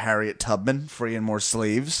as Harriet Tubman freeing more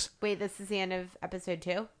slaves. Wait, this is the end of episode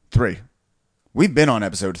 2? 3. We've been on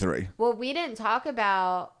episode 3. Well, we didn't talk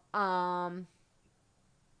about the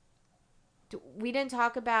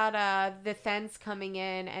fence coming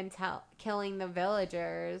in and killing the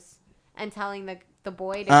villagers and telling the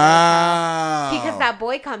boy to go because that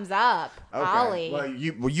boy comes up, okay. Ollie. Well,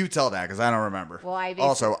 you tell that because I don't remember. Well,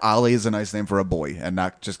 also, Ollie is a nice name for a boy, and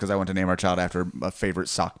not just because I want to name our child after a favorite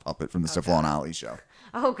sock puppet from the Stifle and Ollie show.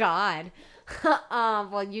 Oh God.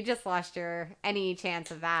 Well, you just lost any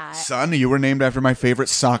chance of that. Son, you were named after my favorite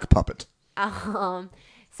sock puppet.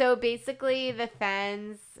 So basically, the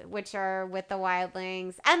Fens, which are with the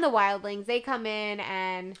Wildlings, and the Wildlings, they come in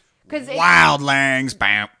and Wildlings,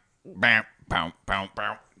 bam, bam. Bow, bow,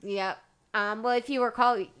 bow. Yep. Well, if you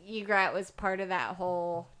recall, Ygritte was part of that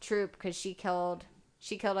whole troop because she killed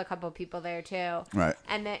a couple of people there too. Right.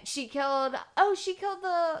 And then she killed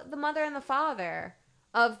the mother and the father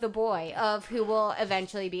of the boy of who will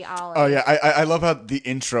eventually be Ollie. Oh yeah, I love how the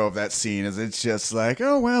intro of that scene is. It's just like,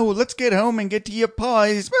 oh well, let's get home and get to your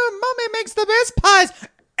pies. Well, Mommy makes the best pies.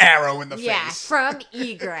 Arrow in the face. Yeah, from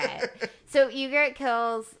Ygritte. So Ygritte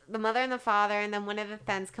kills the mother and the father, and then one of the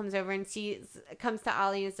Thens comes over and comes to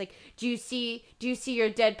Ollie and is like, do you see your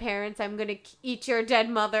dead parents? I'm going to eat your dead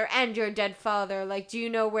mother and your dead father. Like, do you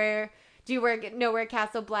know where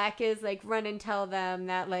Castle Black is? Like, run and tell them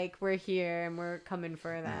that, like, we're here and we're coming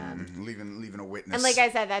for them. Leaving a witness. And like I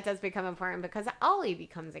said, that does become important because Ollie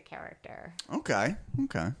becomes a character. Okay.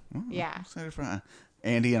 Well, yeah. I'm excited for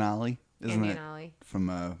Andy and Ollie. Isn't it? Ollie.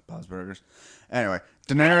 From Bob's Burgers. Anyway,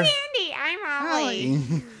 Daenerys. I'm Andy. I'm Ollie.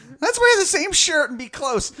 Let's wear the same shirt and be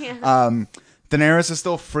close. Yeah. Daenerys is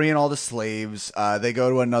still freeing all the slaves. They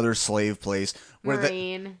go to another slave place.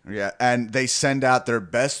 Marine. And they send out their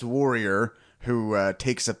best warrior who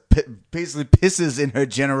basically pisses in her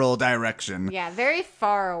general direction. Yeah, very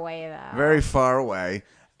far away, though. Very far away.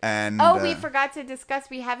 And we forgot to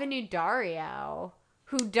discuss, we have a new Dario.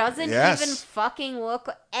 Who doesn't even fucking look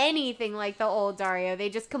anything like the old Dario. They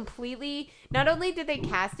just completely... Not only did they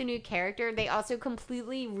cast a new character, they also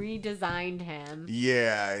completely redesigned him.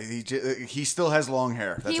 Yeah, he still has long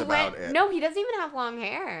hair. That's about it. No, he doesn't even have long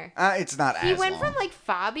hair. It's not as long. He went from, like,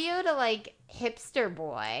 Fabio to, like, hipster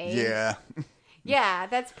boy. Yeah. Yeah,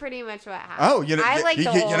 that's pretty much what happened. Oh, you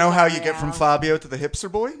know how you get from Fabio to the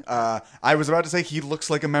hipster boy? I was about to say he looks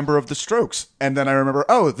like a member of the Strokes. And then I remember,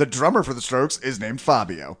 the drummer for the Strokes is named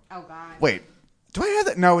Fabio. Oh, God. Wait, do I have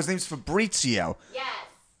that? No, his name's Fabrizio. Yes.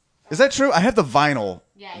 Is that true? I have the vinyl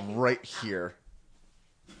right here.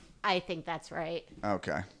 I think that's right.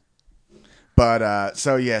 Okay. But,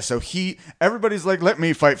 everybody's like, let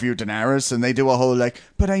me fight for you, Daenerys. And they do a whole, like,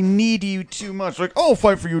 but I need you too much. Like, I'll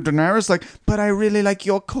fight for you, Daenerys. Like, but I really like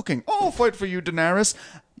your cooking. I'll fight for you, Daenerys.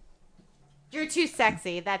 You're too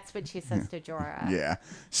sexy. That's what she says to Jorah. Yeah.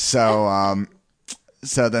 So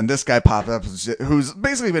then this guy pops up who's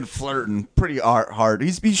basically been flirting pretty hard.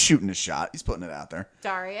 He's shooting a shot. He's putting it out there.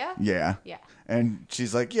 Daria? Yeah. Yeah. And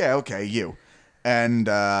she's like, yeah, okay, you. And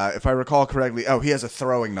if I recall correctly, he has a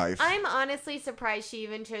throwing knife. I'm honestly surprised she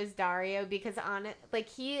even chose Dario because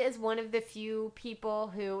he is one of the few people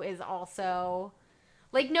who is also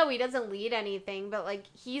like, no, he doesn't lead anything, but like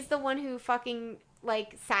he's the one who fucking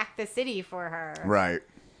like sacked the city for her. Right.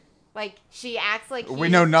 Like she acts like we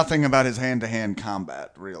know nothing about his hand-to-hand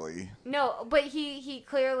combat, really. No, but he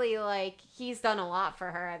clearly like he's done a lot for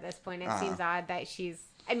her at this point. It seems odd that she's.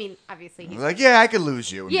 I mean, obviously he's like, yeah, I could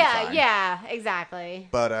lose you. And yeah, exactly.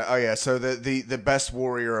 But so the best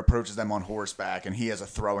warrior approaches them on horseback, and he has a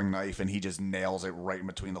throwing knife, and he just nails it right in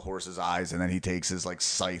between the horse's eyes, and then he takes his like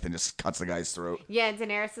scythe and just cuts the guy's throat. Yeah, and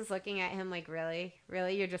Daenerys is looking at him like, really,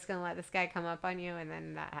 you're just gonna let this guy come up on you, and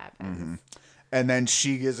then that happens. Mm-hmm. And then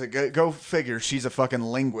she is go figure, she's a fucking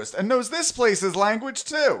linguist and knows this place's language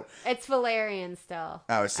too. It's Valyrian still.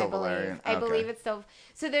 Oh, it's still Valyrian. I believe it's still.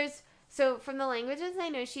 So So, from the languages I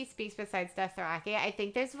know she speaks besides Dothraki, I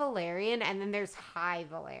think there's Valyrian and then there's High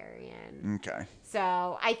Valyrian. Okay.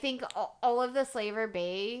 So, I think all of the Slaver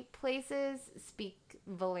Bay places speak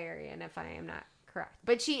Valyrian, if I am not correct.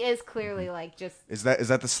 But she is clearly like just... Is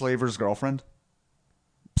that the slaver's girlfriend?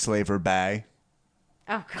 Slaver Bay?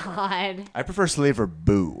 Oh, God. I prefer Slaver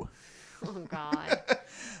Boo. Oh, God.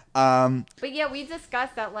 But yeah, we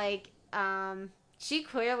discussed that, like, she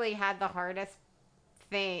clearly had the hardest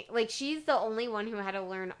thing. Like, she's the only one who had to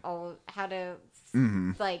learn how to,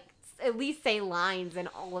 like, at least say lines in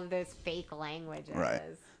all of those fake languages. Right.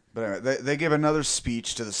 But anyway, they give another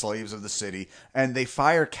speech to the slaves of the city, and they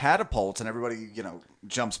fire catapults, and everybody,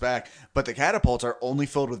 jumps back. But the catapults are only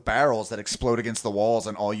filled with barrels that explode against the walls,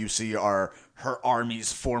 and all you see are her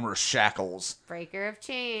army's former shackles. Breaker of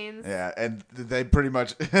chains. Yeah, and they pretty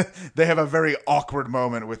much, they have a very awkward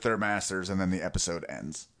moment with their masters, and then the episode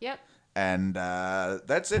ends. Yep. And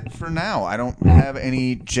that's it for now. I don't have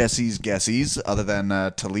any Jesse's guesses other than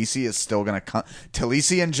Talisi is still going to come.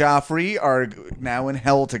 Talisi and Joffrey are now in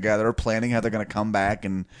hell together, planning how they're going to come back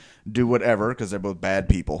and do whatever because they're both bad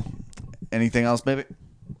people. Anything else, baby?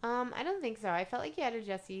 I don't think so. I felt like you had a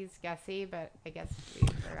Jesse's guessy, but I guess we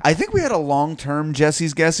forgot. I think we had a long-term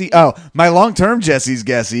Jesse's guessy. Oh, my long-term Jesse's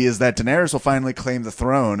guessy is that Daenerys will finally claim the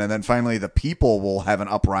throne, and then finally the people will have an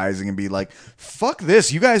uprising and be like, fuck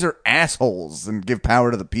this, you guys are assholes, and give power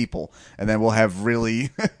to the people. And then we'll have and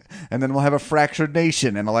then we'll have a fractured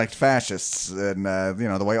nation and elect fascists, and,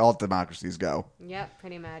 the way all democracies go. Yep,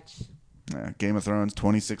 pretty much. Game of Thrones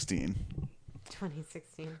 2016.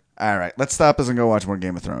 2016. All right, let's stop this and go watch more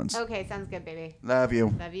Game of Thrones. Okay, sounds good, baby. Love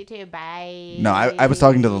you. Love you too. Bye. No, I was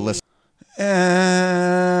talking to the listener.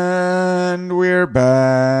 And we're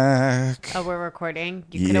back. Oh, we're recording?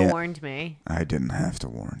 You could have warned me. I didn't have to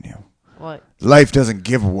warn you. What? Life doesn't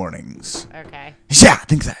give warnings. Okay. Yeah,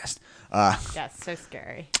 think fast. That's so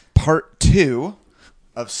scary. Part 2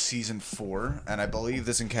 of Season 4, and I believe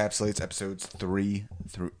this encapsulates episodes 3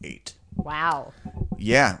 through 8. Wow.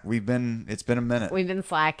 Yeah, it's been a minute. We've been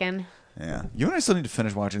slacking. Yeah. You and I still need to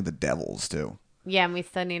finish watching The Devils, too. Yeah, and we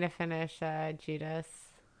still need to finish Judas.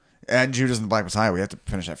 And Judas and the Black Messiah. We have to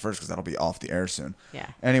finish that first because that'll be off the air soon. Yeah.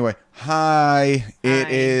 Anyway, hi. It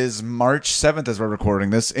is March 7th as we're recording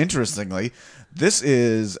this. Interestingly, this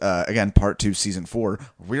is, again, part 2, season 4.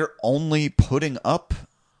 We're only putting up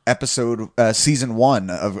season 1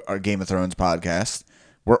 of our Game of Thrones podcast.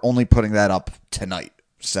 We're only putting that up tonight.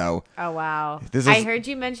 So. Oh, wow. I heard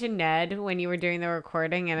you mention Ned when you were doing the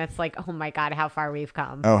recording, and it's like, oh my God, how far we've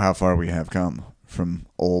come. Oh, how far we have come from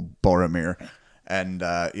old Boromir. And,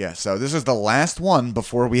 so this is the last one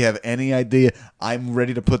before we have any idea. I'm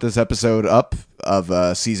ready to put this episode up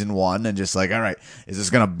of season 1 and just like, all right, is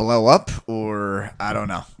this going to blow up or I don't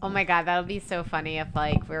know. Oh my God, that'll be so funny if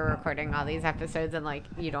like we're recording all these episodes and like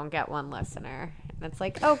you don't get one listener. And it's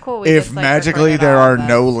like, oh, cool. If magically there are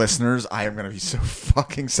no listeners, I am going to be so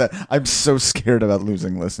fucking sad. I'm so scared about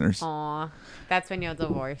losing listeners. Aw. That's when you'll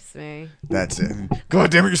divorce me. That's it.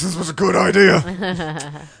 God damn it, this was a good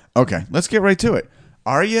idea. Okay, let's get right to it.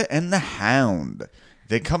 Arya and the Hound.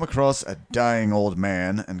 They come across a dying old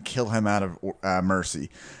man and kill him out of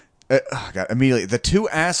mercy. God, immediately, the 2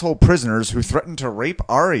 asshole prisoners who threatened to rape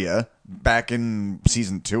Arya back in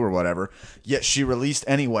season 2 or whatever, yet she released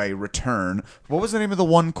anyway, return. What was the name of the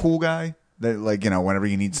one cool guy? That, like, whenever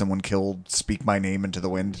you need someone killed, speak my name into the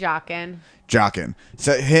wind. Jaqen.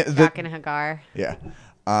 So Jaqen Hagar. Yeah.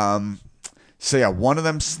 So yeah, one of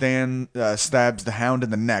them stabs the Hound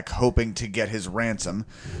in the neck, hoping to get his ransom.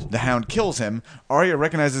 The Hound kills him. Arya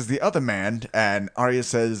recognizes the other man, and Arya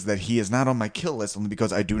says that he is not on my kill list only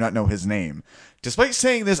because I do not know his name. Despite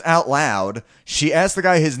saying this out loud, she asks the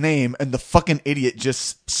guy his name, and the fucking idiot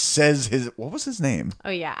just says what was his name?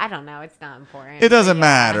 Oh yeah, I don't know. It's not important. It doesn't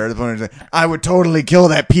matter. The point is, I would totally kill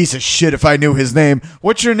that piece of shit if I knew his name.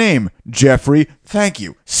 What's your name? Jeffrey. Thank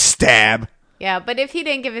you. Stab. Yeah, but if he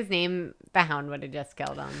didn't give his name, the Hound would have just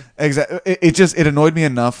killed him. Exactly. It annoyed me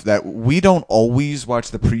enough that we don't always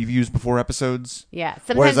watch the previews before episodes. Yeah,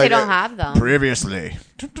 sometimes they don't have them. Previously,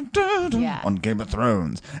 on Game of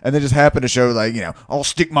Thrones, and they just happen to show like I'll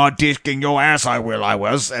stick my dick in your ass, I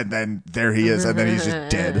was, and then there he is, and then he's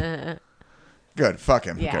just dead. Good, fuck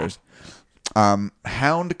him. Yeah. Who cares?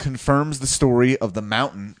 Hound confirms the story of the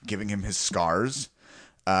mountain giving him his scars.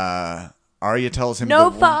 Arya tells him no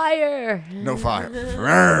fire.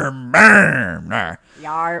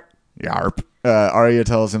 Yarp. Arya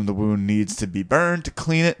tells him the wound needs to be burned to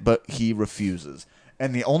clean it, but he refuses.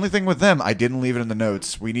 And the only thing with them, I didn't leave it in the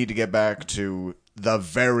notes, we need to get back to the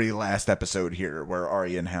very last episode here where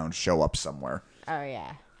Arya and Hound show up somewhere. Oh,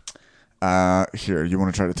 yeah. Here, you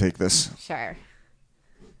want to try to take this? Sure.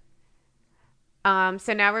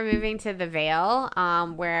 So now we're moving to the Vale,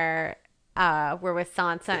 where we're with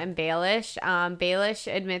Sansa and Baelish.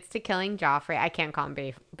 Baelish admits to killing Joffrey. I can't call him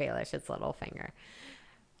Baelish. It's Littlefinger.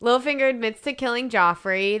 Littlefinger admits to killing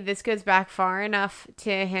Joffrey. This goes back far enough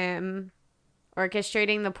to him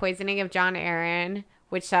orchestrating the poisoning of Jon Arryn,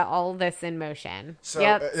 which set all this in motion. So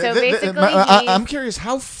basically, I'm curious,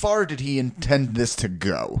 how far did he intend this to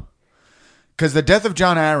go? Because the death of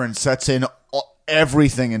Jon Arryn sets in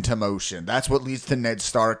everything into motion. That's what leads to Ned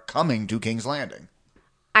Stark coming to King's Landing.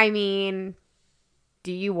 I mean,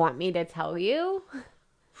 do you want me to tell you?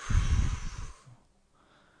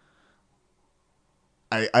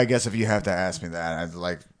 I guess if you have to ask me that,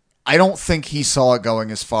 I don't think he saw it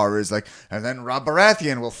going as far as and then Rob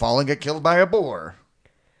Baratheon will fall and get killed by a boar.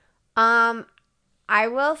 I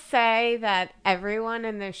will say that everyone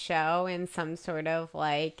in the show, in some sort of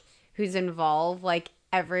who's involved,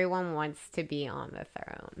 everyone wants to be on the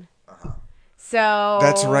throne. Uh-huh. So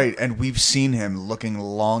that's right, and we've seen him looking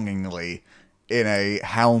longingly in a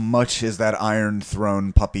 "how much is that Iron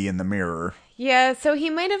Throne puppy in the mirror?" Yeah, so he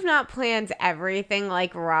might have not planned everything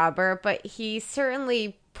like Robert, but he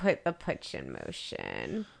certainly put the putsch in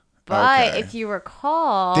motion. But if you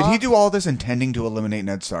recall, did he do all this intending to eliminate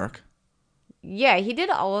Ned Stark? Yeah, he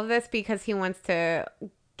did all of this because he wants to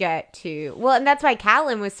get to... Well, and that's why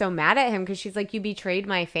Catelyn was so mad at him, because she's like, you betrayed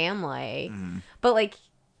my family. Mm. But,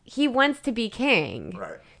 he wants to be king.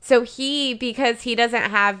 Right. So because he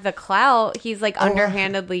doesn't have the clout, he's,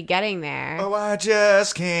 underhandedly getting there. Oh, I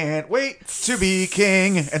just can't wait to be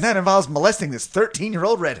king. And that involves molesting this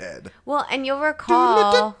 13-year-old redhead. Well, and you'll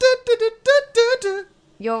recall...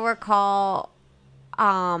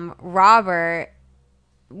 Robert...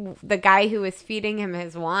 The guy who was feeding him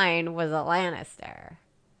his wine was a Lannister.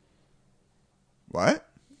 What?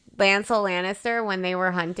 Lancel Lannister, when they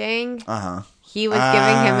were hunting, he was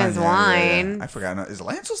giving him his wine. Yeah. I forgot. Is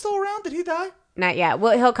Lancel still around? Did he die? Not yet.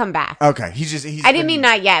 Well, he'll come back. Okay. I didn't mean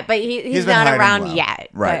not yet, but he's not around yet.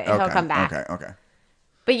 Right. But he'll come back. Okay.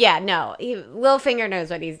 But yeah, no. Littlefinger knows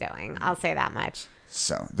what he's doing. I'll say that much.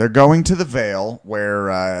 So they're going to the Vale,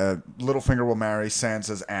 where Littlefinger will marry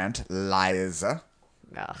Sansa's aunt, Lysa.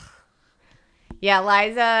 Ugh. Yeah,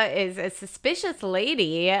 Lysa is a suspicious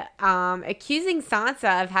lady, accusing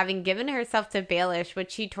Sansa of having given herself to Baelish,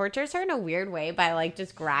 which she tortures her in a weird way by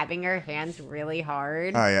just grabbing her hands really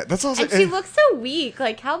hard. Oh yeah, that's also. And she looks so weak.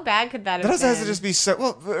 How bad could that have been? That has to just be so.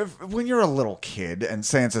 Well, when you're a little kid and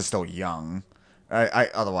Sansa's still young.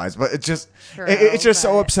 Otherwise, but it's just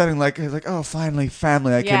so upsetting. Oh, finally,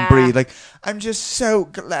 family, I can breathe. I'm just so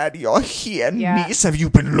glad you're here, niece. Have you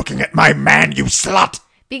been looking at my man, you slut?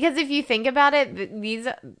 Because if you think about it,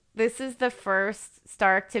 this is the first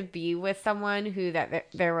Stark to be with someone who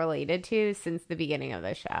they're related to since the beginning of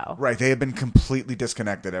the show. Right, they have been completely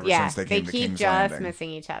disconnected ever since they came to King's Landing. They keep just missing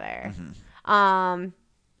each other. Mm-hmm.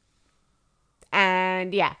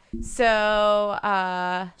 And yeah, so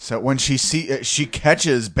when she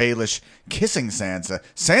catches Baelish kissing Sansa,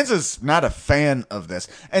 Sansa's not a fan of this,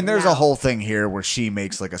 and there's a whole thing here where she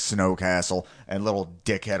makes a snow castle, and little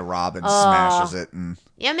dickhead Robin smashes it, and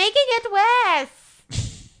you're making it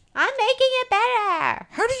worse. I'm making it better.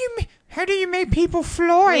 How do you make people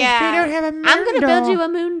fly if you don't have a moon door? I'm gonna build you a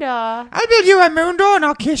moon door. I'll build you a moon door, and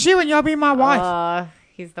I'll kiss you, and you'll be my wife.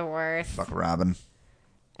 He's the worst. Fuck Robin.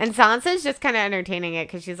 And Sansa's just kind of entertaining it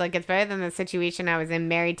because she's like, it's better than the situation I was in,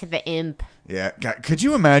 married to the imp. Yeah. God, could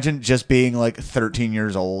you imagine just being 13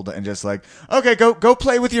 years old and just okay, go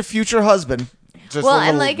play with your future husband. Just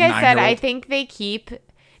and like I said, I think they keep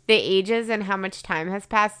the ages and how much time has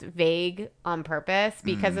passed vague on purpose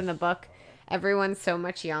because in the book, everyone's so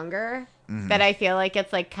much younger that I feel like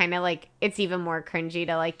it's it's even more cringy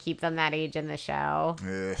to keep them that age in the show.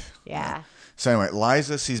 Yeah. So anyway,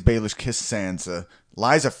 Lysa sees Baelish kiss Sansa.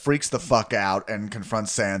 Lysa freaks the fuck out and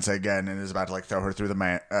confronts Sansa again and is about to throw her through the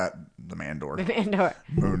man door. The man door.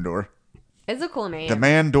 Moon door. It's a cool name. The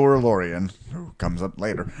Mandalorian, who comes up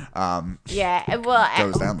later. Yeah, well,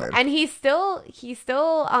 goes down later. And he still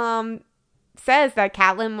says that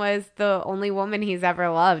Catelyn was the only woman he's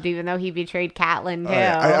ever loved, even though he betrayed Catelyn too.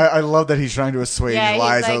 I love that he's trying to assuage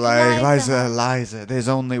Lysa. Lysa, there's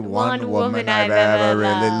only one woman I've ever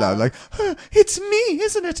really loved. It's me,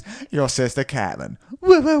 isn't it? Your sister Catelyn.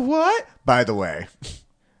 What? By the way.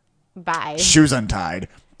 Bye. Shoes untied.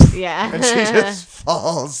 Yeah. And she just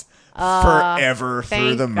falls forever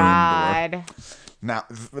through the moon door. Now,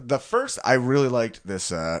 the first, I really liked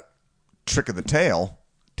this trick of the tail.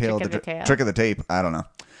 Trick of the tape. I don't know.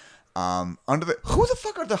 Who the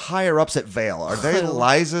fuck are the higher ups at Vale? Are they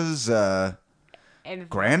Lysa's?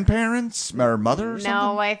 grandparents or mother or something?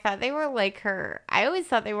 No, I thought they were like her. I always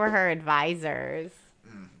thought they were her advisors.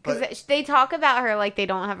 But Because they talk about her like they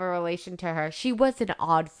don't have a relation to her. She was an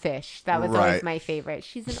odd fish. That was always Right. my favorite.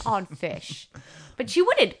 She's an odd fish. But she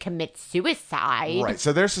wouldn't commit suicide. right,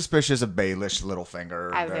 so they're suspicious of Baelish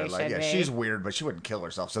Littlefinger. As They're they like, should yeah, be. she's weird, but she wouldn't kill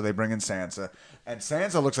herself. So they bring in Sansa, and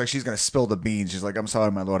Sansa looks like she's going to spill the beans. She's like, "I'm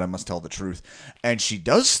sorry, my lord, I must tell the truth." And she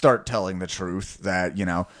does start telling the truth that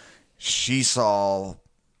she saw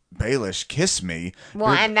Baelish kiss me. Well,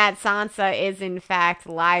 and that Sansa is in fact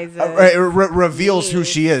Liza. It reveals who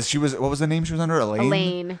she is. She was, what was the name she was under?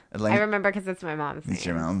 Elaine. Elaine. I remember because it's my mom's name. It's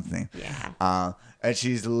your mom's name. Yeah. And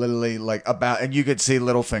she's literally like and you could see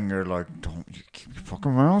Littlefinger like, "Don't you keep your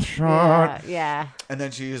fucking mouth shut." Yeah. And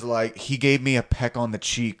then she's like, "He gave me a peck on the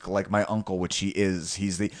cheek like my uncle, which he is.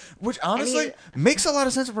 Which honestly makes a lot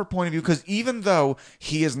of sense from her point of view, because even though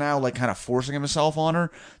he is now like kind of forcing himself on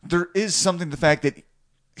her, there is something to the fact that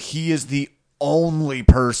he is the only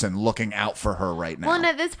person looking out for her right now. Well, and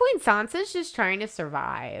at this point, Sansa's just trying to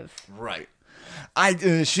survive. Right.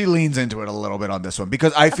 She leans into it a little bit on this one,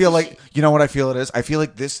 because I feel like, you know what I feel it is? I feel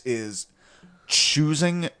like this is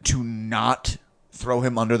choosing to not throw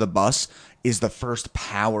him under the bus is the first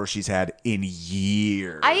power she's had in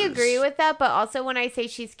years. I agree with that, but also when I say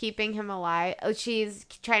she's keeping him alive, she's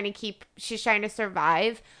trying to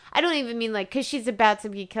survive. I don't even mean like because she's about to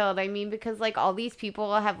be killed. I mean because like all these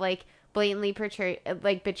people have like blatantly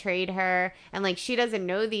betrayed her, and like she doesn't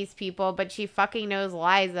know these people, but she fucking knows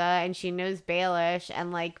Liza, and she knows Baelish,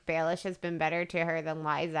 and like Baelish has been better to her than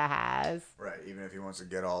Liza has. Right, even if he wants to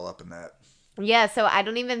get all up in that. Yeah, so I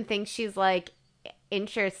don't even think she's like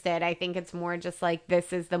interested. I think it's more just like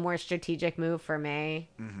this is the more strategic move for me.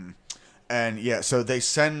 Mm-hmm. And yeah, so they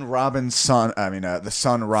send Robin's son, the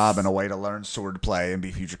son Robin, away to learn sword play and be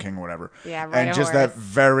future king or whatever. Yeah, right. And just that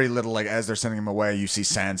very little, like, as they're sending him away, you see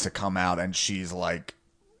Sansa come out, and she's like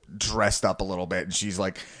dressed up a little bit, and she's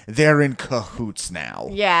like, they're in cahoots now.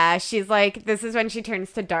 Yeah, she's like, this is when she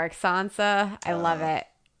turns to Dark Sansa. I love it.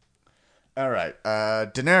 All right,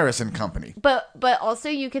 Daenerys and company. But also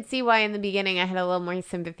you could see why in the beginning I had a little more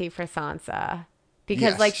sympathy for Sansa.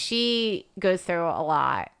 Because, like, she goes through a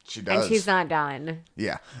lot. She does. And she's not done.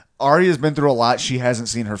 Yeah. Arya's been through a lot. She hasn't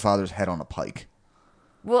seen her father's head on a pike.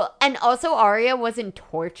 Well, and also Arya wasn't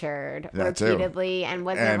tortured repeatedly and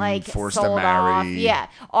wasn't, like, forced sold to marry. Off. Yeah.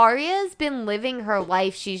 Arya's been living her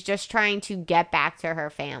life. She's just trying to get back to her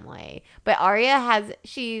family. But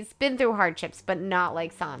she's been through hardships, but not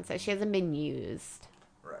like Sansa. She hasn't been used.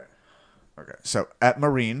 Right. Okay. So, at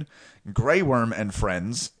Marine, Grey Worm and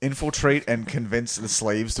friends infiltrate and convince the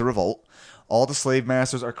slaves to revolt. All the slave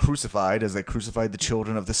masters are crucified as they crucified the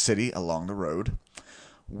children of the city along the road.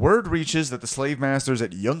 Word reaches that the slave masters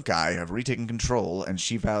at Yunkai have retaken control, and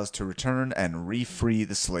she vows to return and re-free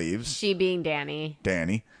the slaves. She being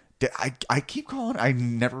Dany. I keep calling. I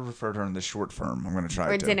never referred her in the short form. I'm going to try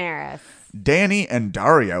or to. Daenerys. Dany and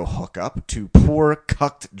Dario hook up to poor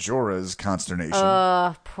cucked Jorah's consternation.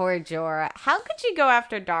 Poor Jorah. How could you go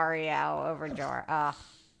after Dario over Jorah?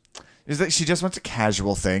 Is that she just wants a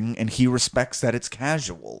casual thing, and he respects that it's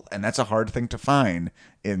casual, and that's a hard thing to find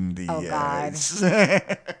in the.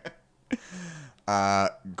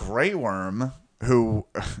 Grey Worm,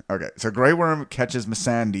 Grey Worm catches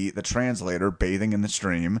Missandei, the translator, bathing in the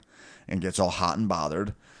stream, and gets all hot and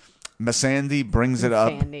bothered. Missandei brings it up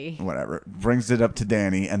to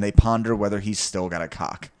Dany, and they ponder whether he's still got a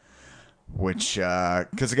cock. Which,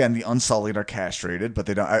 because again, the Unsullied are castrated, but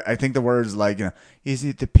they don't. I think the word is like, is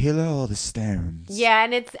it the pillar or the stones? Yeah,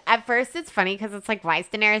 and at first it's funny because it's like, why is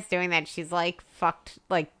Daenerys doing that? She's like fucked,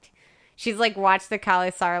 like she's like watched the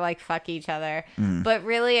Khalisar like fuck each other. But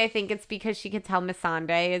really, I think it's because she could tell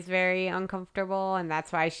Missandei is very uncomfortable, and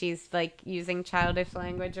that's why she's like using childish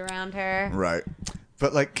language around her. Right.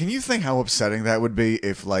 But like, can you think how upsetting that would be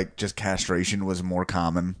if like just castration was more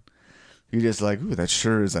common? You're just like, ooh, that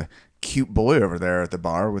sure is a cute boy over there at the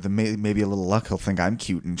bar with maybe a little luck. He'll think I'm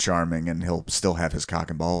cute and charming, and he'll still have his cock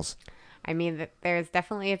and balls. I mean, there's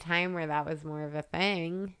definitely a time where that was more of a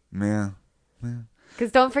thing. Yeah.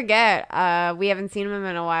 Because don't forget, we haven't seen him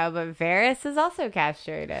in a while, but Varys is also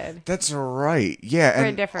castrated. That's right. Yeah, for and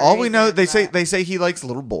a different all we know, reason, they say he likes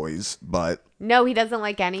little boys, but no, he doesn't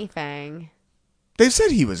like anything. They've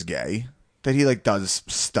said he was gay, that he like does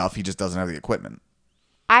stuff, he just doesn't have the equipment.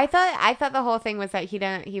 I thought the whole thing was that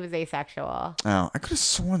he was asexual. Oh, I could have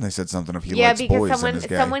sworn they said something if he likes boys and is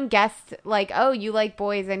gay. Someone guessed like, oh, you like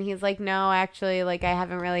boys, and he's like, no, actually, like I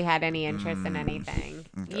haven't really had any interest in anything.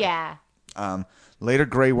 Okay. Yeah. Later,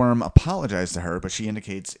 Grey Worm apologized to her, but she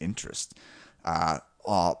indicates interest.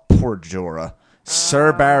 Poor Jorah.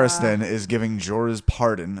 Sir Barristan is giving Jorah's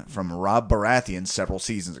pardon from Rob Baratheon several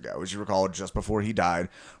seasons ago. As you recall, just before he died,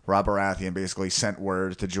 Rob Baratheon basically sent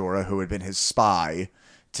word to Jorah, who had been his spy,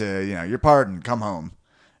 to, your pardon, come home.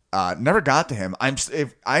 Never got to him.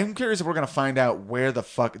 I'm curious if we're going to find out where the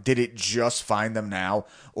fuck did it just find them now,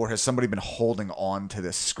 or has somebody been holding on to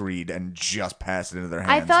this screed and just passed it into their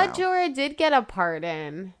hands I thought now? Jorah did get a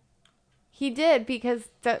pardon. He did, because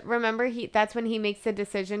remember, that's when he makes the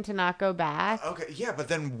decision to not go back. Okay, yeah, but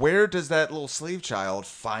then where does that little slave child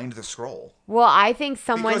find the scroll? Well, I think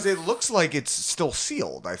someone... Because it looks like it's still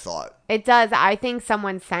sealed, I thought. It does. I think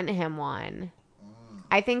someone sent him one.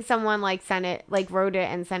 I think someone, sent it, wrote it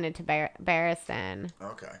and sent it to Barristan.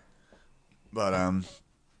 Okay. But,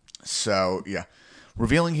 so, yeah.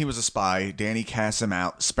 Revealing he was a spy, Dany casts him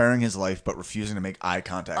out, sparing his life, but refusing to make eye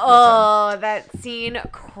contact with him. Oh, that scene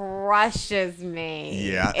crushes me.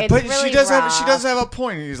 Yeah, it's but really she does rough. have a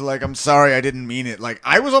point. He's like, "I'm sorry, I didn't mean it. Like,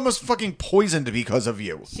 I was almost fucking poisoned because of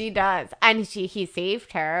you." She does, and he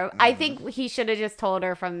saved her. I think he should have just told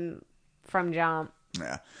her from jump.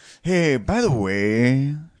 Yeah. Hey, by the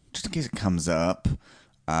way, just in case it comes up,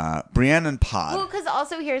 Brienne and Pod. Well, because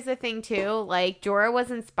also here's the thing too. Jorah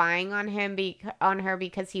wasn't spying on him on her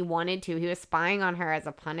because he wanted to. He was spying on her as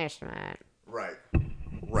a punishment. Right.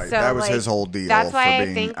 Right. So, that was his whole deal. That's why for I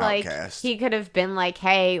being think outcast. he could have been like,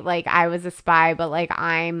 "Hey, I was a spy, but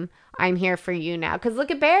I'm here for you now." Because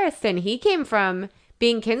look at Barristan. He came from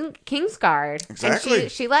being Kingsguard. Exactly.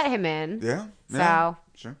 And she let him in. Yeah. So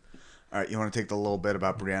Sure. All right. You want to take the little bit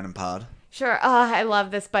about Brienne and Pod? Sure. Oh, I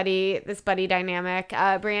love this buddy dynamic.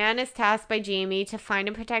 Brienne is tasked by Jaime to find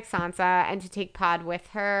and protect Sansa and to take Pod with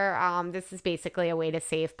her. This is basically a way to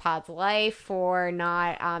save Pod's life for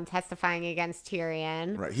not testifying against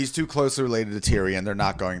Tyrion. Right. He's too closely related to Tyrion. They're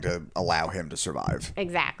not going to allow him to survive.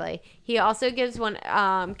 Exactly. He also gives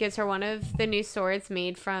her one of the new swords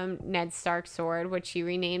made from Ned Stark's sword, which he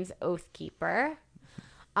renames Oathkeeper.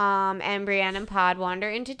 And Brienne and Pod wander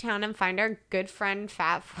into town and find our good friend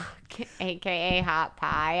Fat Fuck, aka Hot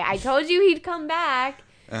Pie. I told you he'd come back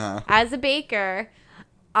as a baker.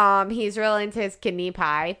 He's real into his kidney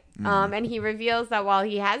pie. And he reveals that while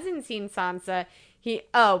he hasn't seen Sansa,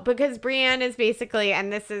 because Brienne is basically,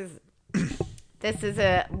 and this is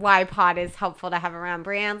why Pod is helpful to have around.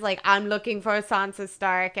 Brienne's like, I'm looking for Sansa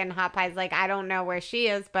Stark, and Hot Pie's like, I don't know where she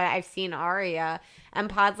is, but I've seen Arya. And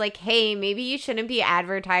Pod's like, hey, maybe you shouldn't be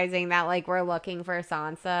advertising that, we're looking for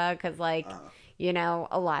Sansa, because,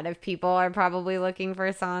 a lot of people are probably looking for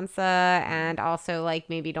Sansa, and also,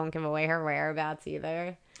 maybe don't give away her whereabouts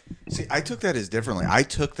either. See, I took that as differently. I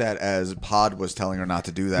took that as Pod was telling her not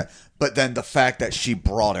to do that, but then the fact that she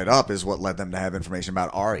brought it up is what led them to have information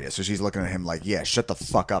about Arya. So she's looking at him like, yeah, shut the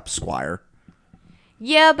fuck up, Squire.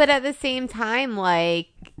 Yeah, but at the same time,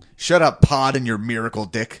 shut up, Pod, and your miracle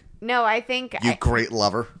dick. No, I think... You great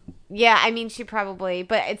lover. Yeah, I mean, she probably...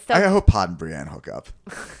 But it's still... I hope Pod and Brienne hook up.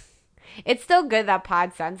 It's still good that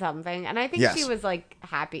Pod said something. And I think Yes. she was,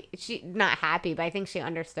 happy. Not happy, but I think she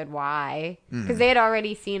understood why. Because they had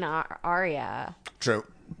already seen Arya. True.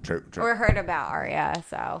 Or heard about Arya,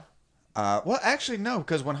 so... Well, actually, no,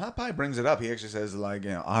 because when Hot Pie brings it up, he actually says,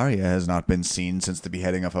 Arya has not been seen since the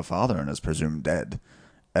beheading of her father and is presumed dead.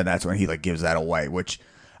 And that's when he, gives that away, which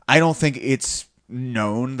I don't think it's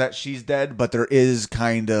known that she's dead, but there is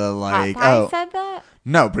kind of Hot Pie said that?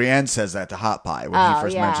 No, Brienne says that to Hot Pie when he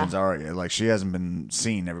first yeah. mentions Arya. She hasn't been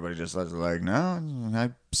seen. Everybody just says, no, I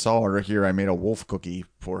saw her here. I made a wolf cookie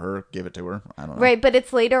for her. Give it to her. I don't know. Right, but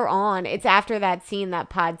it's later on. It's after that scene that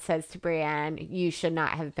Pod says to Brienne, you should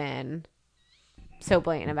not have been so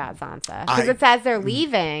blatant about Sansa. Because it's as they're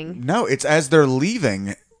leaving. No, it's as they're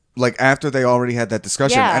leaving. After they already had that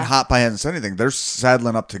discussion, Yeah. and Hot Pie hasn't said anything. They're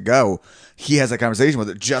saddling up to go. He has that conversation with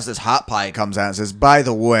it just as Hot Pie comes out and says, by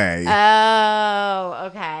the way. Oh,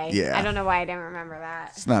 okay. Yeah. I don't know why I didn't remember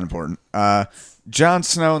that. It's not important. Jon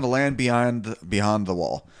Snow and the land beyond the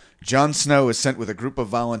wall. Jon Snow is sent with a group of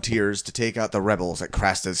volunteers to take out the rebels at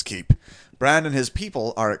Craster's Keep. Bran and his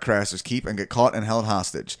people are at Craster's Keep and get caught and held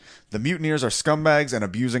hostage. The mutineers are scumbags and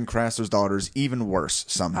abusing Craster's daughters even worse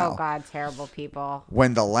somehow. Oh, God, terrible people.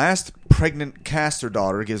 When the last pregnant Castor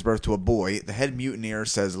daughter gives birth to a boy, the head mutineer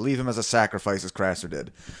says leave him as a sacrifice as Craster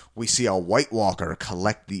did. We see a White Walker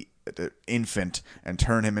collect the infant and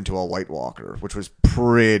turn him into a White Walker, which was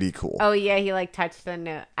pretty cool. Oh, yeah, he touched the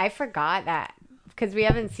note. I forgot that. Because we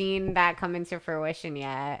haven't seen that come into fruition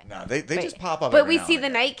yet. No, they just pop up. But we see the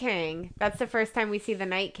Night King. That's the first time we see the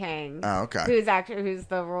Night King. Oh, okay. Who's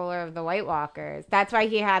the ruler of the White Walkers. That's why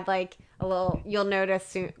he had a little. You'll notice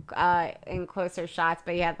soon, in closer shots,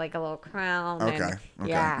 but he had a little crown. Okay. And,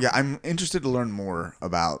 Yeah, I'm interested to learn more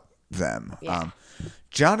about them. Yeah.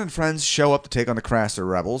 John and friends show up to take on the Craster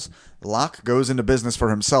rebels. Locke goes into business for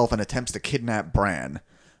himself and attempts to kidnap Bran.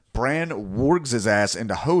 Bran wargs his ass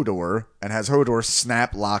into Hodor and has Hodor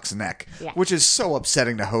snap Locke's neck, which is so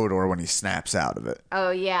upsetting to Hodor when he snaps out of it.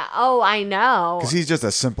 Oh, yeah. Oh, I know. Because he's just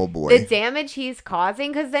a simple boy. The damage he's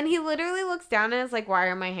causing, because then he literally looks down and is like, why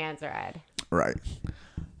are my hands red? Right.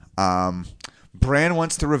 Bran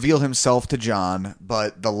wants to reveal himself to John,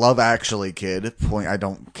 but the Love Actually kid, I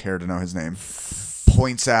don't care to know his name,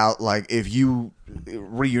 points out, like, if you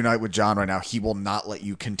reunite with John right now, he will not let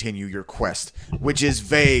you continue your quest, which is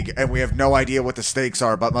vague, and we have no idea what the stakes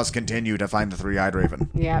are, but must continue to find the Three-Eyed Raven.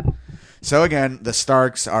 Yep. So again, the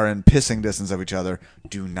Starks are in pissing distance of each other.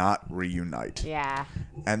 Do not reunite. Yeah.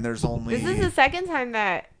 And there's only... This is the second time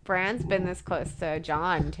that Bran's been this close to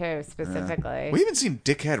John, too, specifically. We haven't seen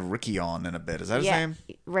Dickhead Ricky on in a bit. Is that his name?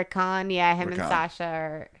 Rickon, yeah, him Rickon. and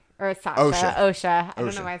Sasha, or Sasha. Osha. I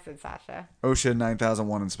don't know why I said Sasha. Osha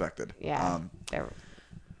 9001 inspected. Yeah.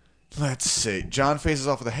 Let's see. John faces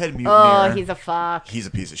off with a head mutineer. Oh, he's a fuck. He's a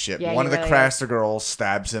piece of shit. Yeah, One of the really Craster girls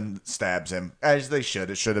stabs him, as they should.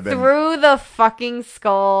 It should have been. Through the fucking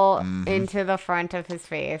skull into the front of his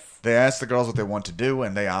face. They ask the girls what they want to do,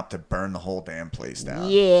 and they opt to burn the whole damn place down.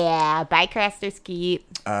 Yeah, by Craster's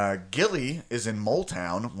Keep. Gilly is in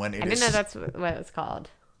Moletown when it is... I didn't know that's what it was called.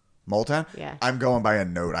 Moletown? Yeah. I'm going by a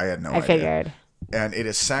note. I had no idea. I figured. And it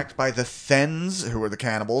is sacked by the Thens, who are the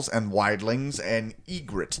cannibals, and Wildlings, and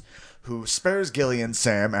Ygritte, who spares Gilly and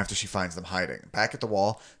Sam after she finds them hiding. Back at the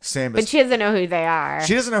wall, Sam is... But she doesn't know who they are.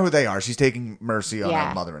 She doesn't know who they are. She's taking mercy on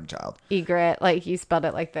her mother and child. Egret, like you spelled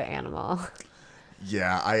it like the animal.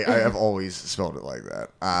 Yeah, I have always spelled it like that.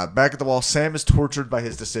 Back at the wall, Sam is tortured by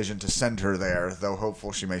his decision to send her there, though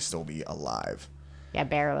hopeful she may still be alive. Yeah,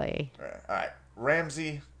 barely. All right.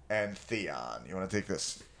 Ramsay and Theon. You want to take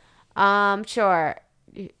this? Sure.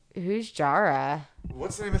 Who's Jara?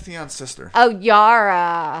 What's the name of Theon's sister? Oh,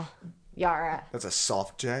 Yara. That's a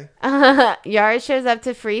soft J? Yara shows up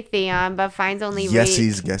to free Theon, but finds only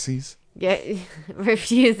Guessies.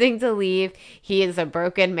 refusing to leave. He is a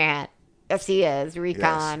broken man. Yes, he is.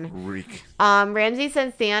 Recon. Yes, Reek. Ramsay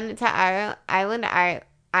sends Theon to Iron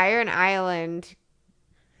Island.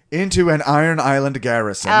 Into an Iron Island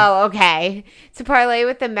garrison. Oh, okay. To parlay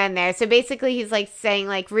with the men there. So basically he's like saying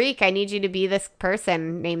like, Reek, I need you to be this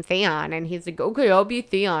person named Theon. And he's like, okay, I'll be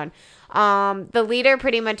Theon. The leader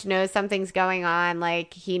pretty much knows something's going on.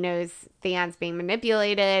 Like he knows Theon's being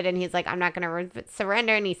manipulated and he's like, I'm not going to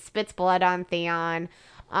surrender. And he spits blood on Theon.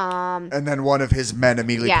 And then one of his men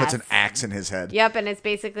immediately puts an axe in his head. Yep, and it's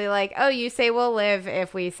basically like, oh, you say we'll live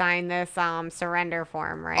if we sign this surrender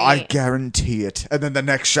form, right? I guarantee it. And then the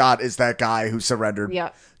next shot is that guy who surrendered.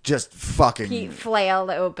 Yep. Just fucking... He flailed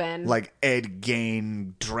open. Like Ed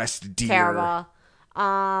Gain dressed deer. Terrible.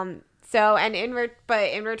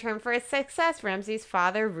 In return for his success, Ramsay's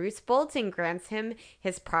father, Roose Bolton, grants him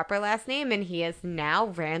his proper last name, and he is now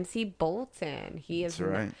Ramsay Bolton. He is...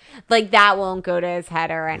 That's right. Like, that won't go to his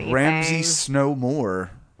head or anything. Ramsay Snowmore.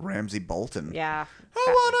 Ramsay Bolton. Yeah.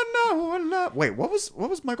 I wanna know a lot. Wait, what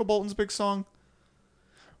was Michael Bolton's big song?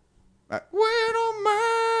 When a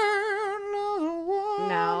man loves a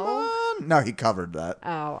woman. No, he covered that.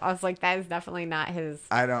 Oh, I was like, that is definitely not his...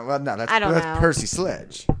 That's Percy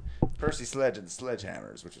Sledge. Percy Sledge and the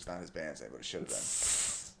Sledgehammers, which is not his band's name, but it should have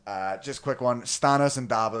been. Just quick one. Stannis and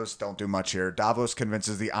Davos don't do much here. Davos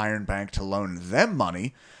convinces the Iron Bank to loan them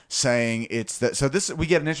money, saying it's that. So we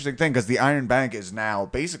get an interesting thing because the Iron Bank is now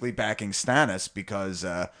basically backing Stannis because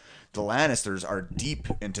the Lannisters are deep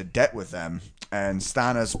into debt with them. And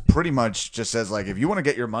Stannis pretty much just says, like, if you want to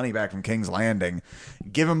get your money back from King's Landing,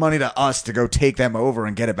 give him money to us to go take them over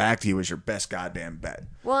and get it back to you is your best goddamn bet.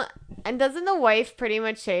 Well, and doesn't the wife pretty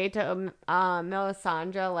much say to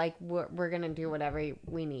Melisandre, like, we're going to do whatever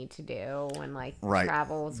we need to do when, like,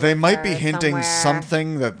 travels. They might be hinting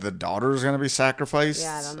something that the daughter's going to be sacrificed.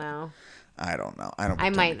 Yeah, I don't know. I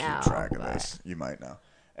might keep know, track of this. You might know.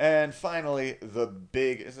 And finally,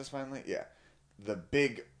 is this finally? Yeah. The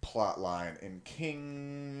big plot line in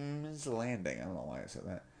King's Landing. I don't know why I said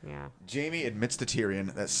that. Yeah. Jaime admits to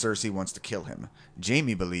Tyrion that Cersei wants to kill him.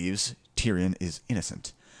 Jaime believes Tyrion is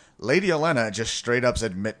innocent. Lady Olenna just straight up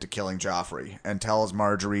admit to killing Joffrey and tells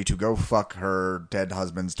Marjorie to go fuck her dead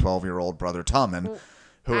husband's 12-year-old brother Tommen,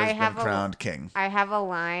 who has been crowned king. I have a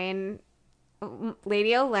line...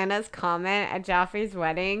 Lady Olenna's comment at Joffrey's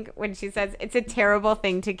wedding when she says it's a terrible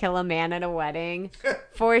thing to kill a man at a wedding,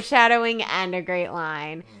 foreshadowing and a great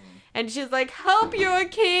line. And she's like, "Help, you're a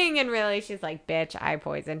king," and really she's like, "Bitch, I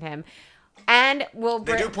poisoned him." And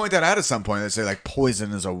They do point that out at some point. They say, like,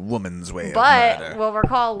 poison is a woman's way of but murder. we'll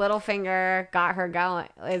recall Littlefinger got her going,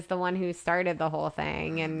 is the one who started the whole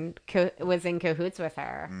thing and was in cahoots with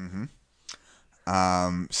her.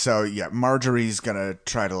 So, yeah, Marjorie's gonna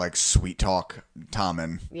try to, like, sweet talk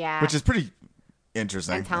Tommen. Yeah. Which is pretty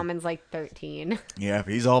interesting. And Tommen's like 13. Yeah,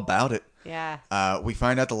 he's all about it. Yeah. We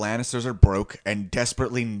find out the Lannisters are broke and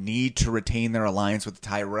desperately need to retain their alliance with the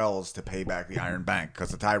Tyrells to pay back the Iron Bank, because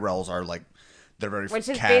the Tyrells are, like, they're very Which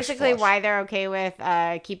is cash basically flush. why they're okay with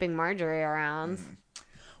keeping Marjorie around.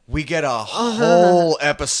 We get a whole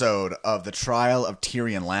episode of the trial of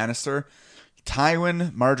Tyrion Lannister.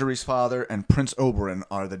 Tywin, Marjorie's father, and Prince Oberyn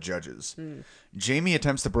are the judges. Jaime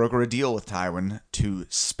attempts to broker a deal with Tywin to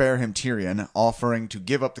spare him Tyrion, offering to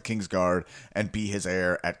give up the Kingsguard and be his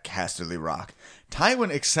heir at Casterly Rock.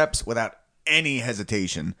 Tywin accepts without any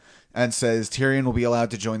hesitation and says Tyrion will be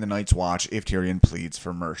allowed to join the Night's Watch if Tyrion pleads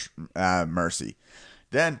for mercy.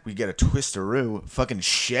 Then we get a twisteroo. Fucking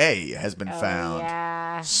Shay has been found.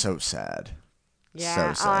 Yeah. So sad. Yeah.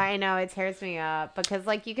 So sad. Oh, I know. It tears me up because,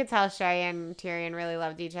 like, you could tell Shay and Tyrion really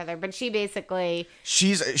loved each other, but she basically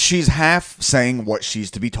She's half saying what she's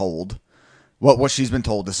to be told. What she's been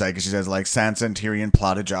told to say, because she says, like, Sansa and Tyrion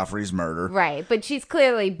plotted Joffrey's murder. right, but she's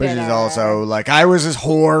clearly But bitter. she's also like, I was his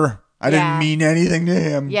whore. I didn't mean anything to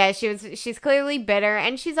him. Yeah, she's clearly bitter,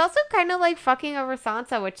 and she's also kind of like fucking over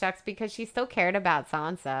Sansa, which sucks because she still cared about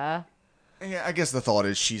Sansa. Yeah, I guess the thought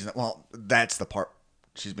is that's the part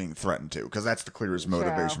she's being threatened to, because that's the clearest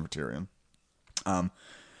motivation for Tyrion.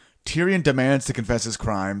 Tyrion demands to confess his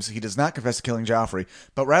crimes. He does not confess to killing Joffrey,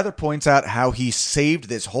 but rather points out how he saved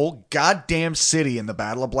this whole goddamn city in the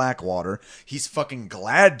Battle of Blackwater. He's fucking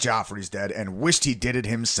glad Joffrey's dead and wished he did it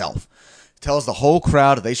himself. Tells the whole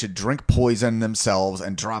crowd they should drink poison themselves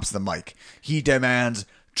and drops the mic. He demands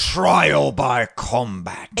trial by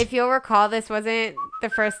combat. If you'll recall, this wasn't the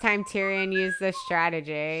first time Tyrion used this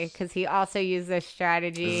strategy, because he also used this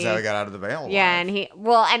strategy. This is how he got out of the Vale. Yeah, and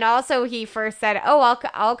and also he first said, "Oh,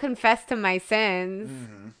 I'll confess to my sins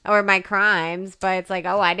or my crimes," but it's like,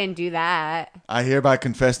 "Oh, I didn't do that." I hereby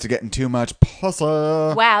confess to getting too much pussy.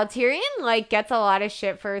 Wow, Tyrion like gets a lot of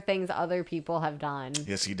shit for things other people have done.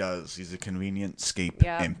 Yes, he does. He's a convenient scape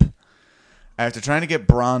Yep. imp. After trying to get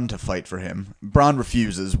Bronn to fight for him, Bronn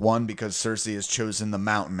refuses. One, because Cersei has chosen the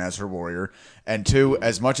Mountain as her warrior. And two,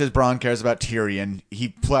 as much as Bronn cares about Tyrion,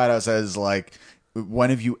 he flat out says, like,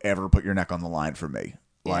 when have you ever put your neck on the line for me?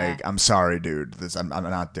 Like, I'm sorry, dude. I'm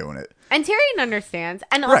not doing it. And Tyrion understands.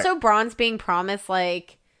 And also Bronn's being promised,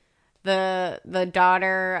 like, the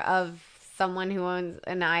daughter of someone who owns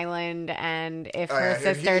an island, and if her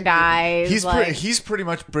sister dies... He's pretty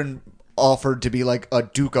much been offered to be like a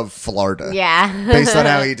Duke of Florida. Yeah. Based on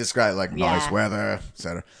how he described, like, nice Yeah. weather,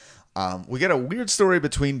 etc. We get a weird story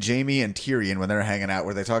between Jaime and Tyrion when they're hanging out,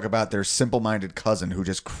 where they talk about their simple-minded cousin who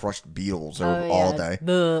just crushed beetles all day.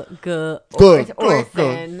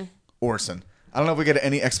 Orson. I don't know if we get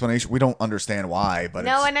any explanation. We don't understand why, but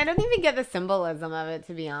no, and I don't even get the symbolism of it,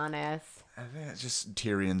 to be honest. I think it's just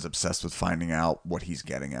Tyrion's obsessed with finding out what he's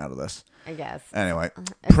getting out of this. I guess. Anyway,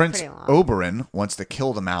 It's Prince pretty long. Oberyn wants to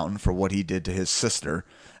kill the Mountain for what he did to his sister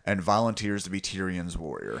and volunteers to be Tyrion's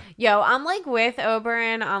warrior. Yo, I'm like with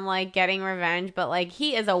Oberyn on like getting revenge, but like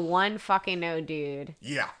he is a one fucking no dude.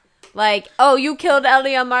 Yeah. Like, oh, you killed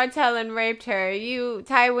Elia Martell and raped her.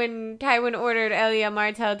 Tywin ordered Elia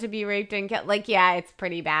Martell to be raped and killed. Like, yeah, it's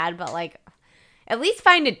pretty bad, but like, at least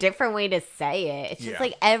find a different way to say it. It's just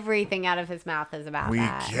like everything out of his mouth is about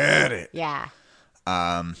that. We get it. Yeah.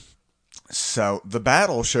 So the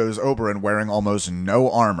battle shows Oberyn wearing almost no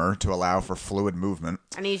armor to allow for fluid movement.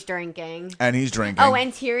 And he's drinking. Oh,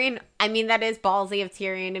 and Tyrion, I mean, that is ballsy of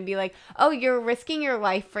Tyrion to be like, oh, you're risking your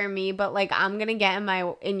life for me, but like, I'm going to get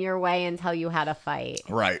in your way and tell you how to fight.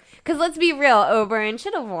 Right. Because let's be real, Oberyn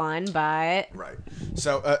should have won, but... Right.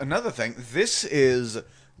 So another thing, this is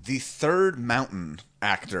the third Mountain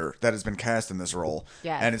actor that has been cast in this role.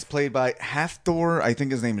 Yes. And it's played by Halfdor, I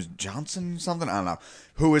think his name is Johnson something, I don't know,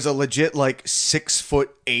 who is a legit like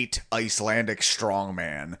 6'8" Icelandic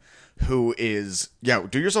strongman who is,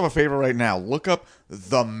 do yourself a favor right now, look up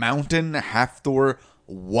the Mountain Halfdor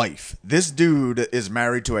wife. This dude is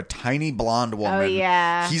married to a tiny blonde woman. Oh,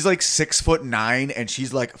 yeah. He's like 6'9" and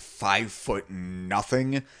she's like 5 foot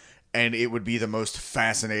nothing. and it would be the most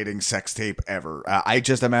fascinating sex tape ever. I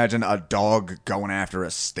just imagine a dog going after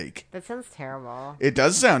a steak. That sounds terrible. It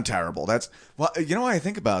does sound terrible. Well, you know what I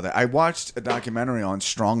think about that? I watched a documentary on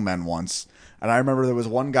strongmen once, and I remember there was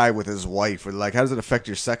one guy with his wife. Where like, how does it affect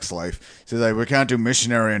your sex life? He's like, we can't do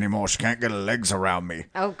missionary anymore. She can't get her legs around me.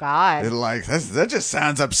 Oh, God. Like, that just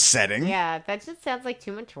sounds upsetting. Yeah, that just sounds like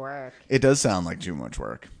too much work. It does sound like too much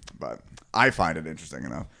work, but I find it interesting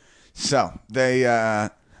enough. So,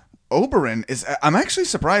 Oberyn is... I'm actually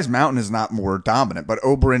surprised Mountain is not more dominant, but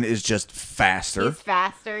Oberyn is just faster. He's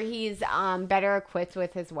faster. He's better equipped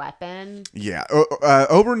with his weapon. Yeah.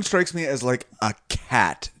 Oberyn strikes me as like a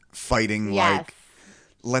cat fighting like,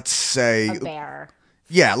 let's say... a bear.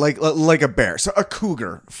 Yeah, like a bear. So a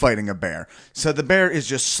cougar fighting a bear. So the bear is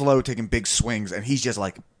just slow, taking big swings, and he's just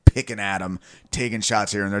like picking at him, taking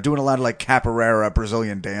shots here and there, doing a lot of like capoeira,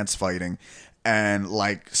 Brazilian dance fighting, and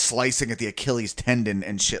like slicing at the Achilles tendon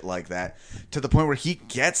and shit like that, to the point where he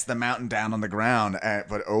gets the Mountain down on the ground.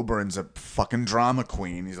 But Oberyn's a fucking drama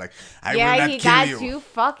queen. He's like, I will not kill you. Yeah, he got too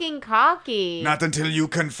fucking cocky. Not until you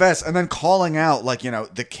confess. And then calling out, like,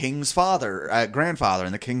 the king's grandfather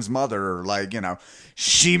and the king's mother, like,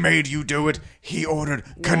 she made you do it. He ordered,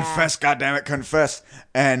 confess, goddammit, confess.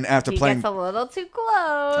 And after he gets a little too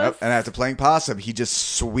close. Yep, and after playing possum, he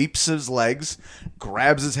just sweeps his legs,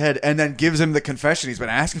 grabs his head, and then gives him the confession he's been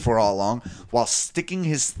asking for all along, while sticking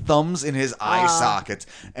his thumbs in his eye sockets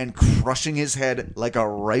and crushing his head like a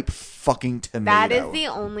ripe fucking tomato. That is the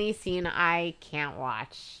only scene I can't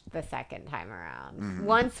watch the second time around. Mm-hmm.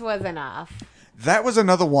 Once was enough. That was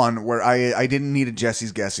another one where I didn't need a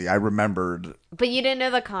Jesse's Guessy. I remembered. But you didn't know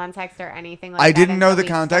the context or anything like that. I didn't know the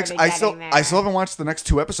context. I still haven't watched the next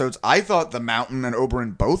 2 episodes. I thought the Mountain and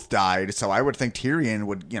Oberyn both died, so I would think Tyrion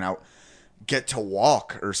would, get to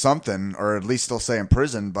walk or something, or at least still stay in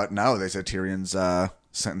prison. But no, they said Tyrion's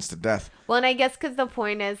sentenced to death. Well, and I guess because the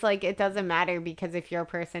point is, like, it doesn't matter, because if your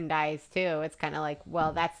person dies too, it's kind of like,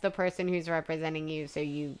 well, that's the person who's representing you, so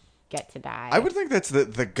you get to die. I would think that's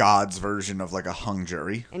the gods' version of like a hung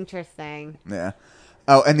jury. Interesting. Yeah.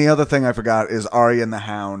 Oh, and the other thing I forgot is Arya and the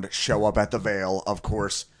Hound show up at the Vale, of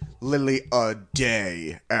course, literally a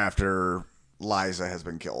day after Lysa has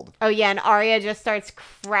been killed. Oh, yeah, and Arya just starts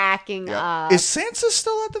cracking up. Is Sansa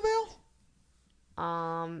still at the Vale?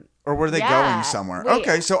 Or were they going somewhere? Wait.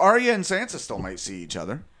 Okay, so Arya and Sansa still might see each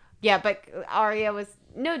other. Yeah, but Arya was...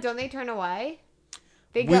 No, don't they turn away?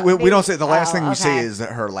 We don't say... The last thing we say is that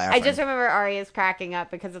her laughing. I just remember Arya's cracking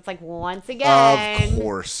up because it's like, once again... Of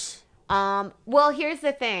course. Well, here's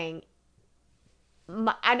the thing.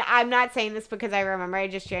 And I'm not saying this because I remember. I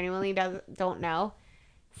just genuinely don't know.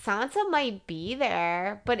 Sansa might be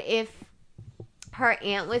there, but if her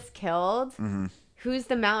aunt was killed, who's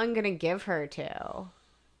the Mountain going to give her to?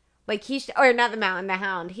 Like, or not the Mountain, the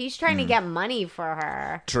Hound. He's trying to get money for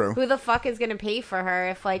her. True. Who the fuck is going to pay for her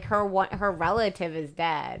if, like, her relative is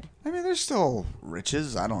dead? I mean, there's still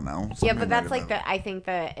riches. I don't know. Yeah, but that's, like, I think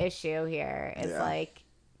the issue here is, like,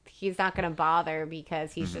 he's not going to bother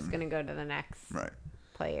because he's just going to go to the next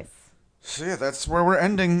place. So, yeah, that's where we're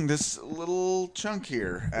ending this little chunk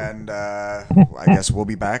here. And I guess we'll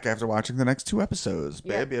be back after watching the next 2 episodes.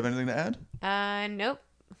 Babe, you have anything to add? Nope.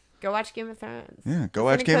 Go watch Game of Thrones. Yeah, go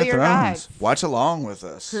watch Game of Thrones. Watch along with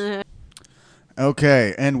us.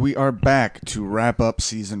 Okay, and we are back to wrap up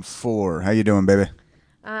season 4. How you doing, baby?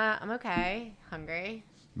 I'm okay. Hungry.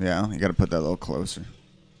 Yeah, you got to put that a little closer.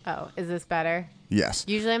 Oh, is this better? Yes.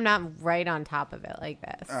 Usually I'm not right on top of it like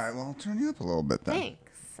this. All right, well, I'll turn you up a little bit then.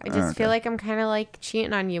 Thanks. I just feel like I'm kind of like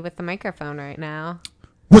cheating on you with the microphone right now.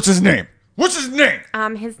 What's his name? What's his name?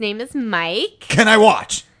 His name is Mike. Can I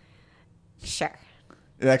watch? Sure.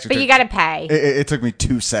 But you gotta pay. It took me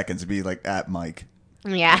 2 seconds to be like at Mike.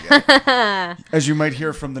 Yeah. As you might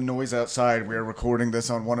hear from the noise outside, we are recording this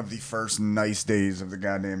on one of the first nice days of the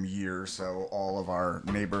goddamn year, so all of our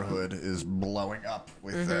neighborhood is blowing up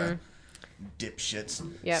with dipshits.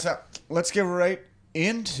 Yep. So let's get right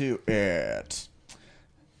into it.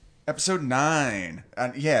 Episode 9.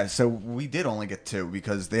 So we did only get 2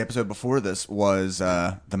 because the episode before this was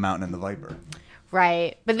The Mountain and the Viper.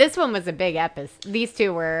 Right. But this one was a big episode. These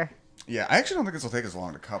 2 were... Yeah, I actually don't think this will take as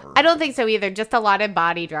long to cover. I don't think so either. Just a lot of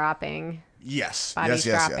body dropping. Yes. Bodies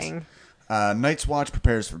dropping. Night's Watch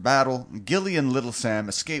prepares for battle. Gilly and Little Sam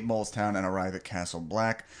escape Molestown and arrive at Castle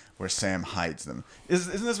Black, where Sam hides them.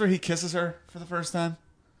 Isn't this where he kisses her for the first time?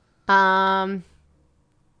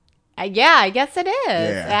 Yeah, I guess it is.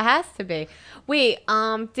 Yeah. It has to be. Wait,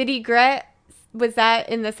 did Ygritte... Was that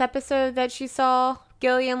in this episode that she saw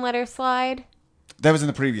Gillian let her slide? That was in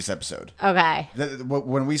the previous episode. Okay.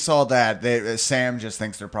 When we saw that, Sam just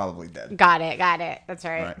thinks they're probably dead. Got it. That's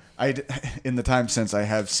right. In the time since, I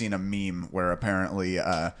have seen a meme where apparently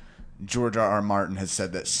George R.R. Martin has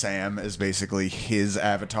said that Sam is basically his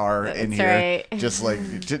avatar in here. Right. Just like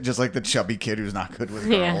the chubby kid who's not good with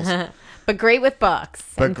girls. Yeah. But great with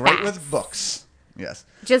books. But great facts. With books. Yes.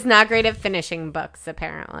 Just not great at finishing books,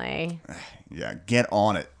 apparently. Yeah, get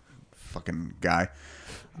on it, fucking guy.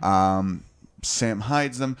 Sam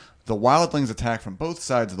hides them. The wildlings attack from both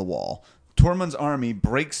sides of the wall. Tormund's army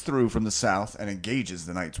breaks through from the south and engages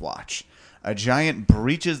the Night's Watch. A giant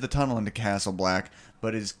breaches the tunnel into Castle Black,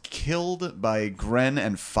 but is killed by Gren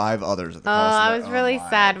and 5 others at the cost of I was really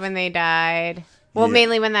sad when they died. Well,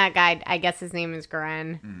 mainly when that guy, I guess his name is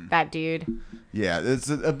Gren, that dude. Yeah, it's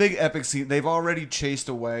a big epic scene. They've already chased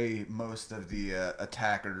away most of the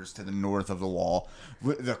attackers to the north of the wall.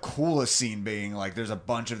 The coolest scene being, like, there's a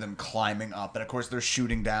bunch of them climbing up. And, of course, they're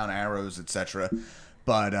shooting down arrows, etc.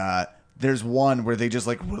 But there's one where they just,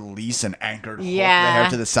 like, release an anchored hook they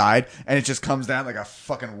have to the side. And it just comes down like a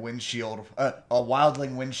fucking windshield, a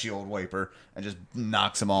wildling windshield wiper, and just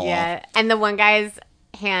knocks them all off. Yeah, and the one guy's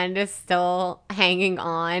hand is still hanging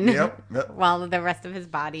on while the rest of his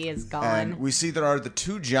body is gone. And we see there are the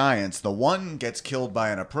 2 giants. The one gets killed by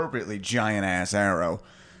an appropriately giant-ass arrow.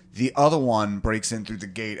 The other one breaks in through the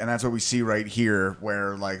gate, and that's what we see right here,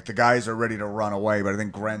 where like the guys are ready to run away, but I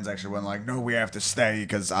think Gren's actually went like, no, we have to stay,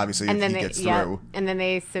 because obviously if he gets through. And then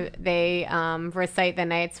they recite the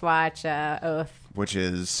Night's Watch oath. Which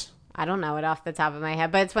is... I don't know it off the top of my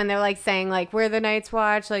head, but it's when they're like saying like we're the Night's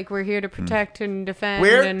Watch, like we're here to protect and defend.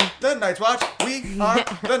 We're the Night's Watch. We are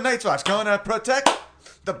the Night's Watch, gonna protect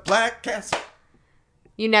the Black Castle.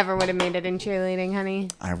 You never would have made it in cheerleading, honey.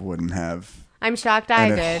 I wouldn't have. I'm shocked I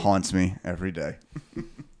did. It haunts me every day.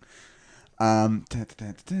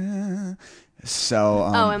 So,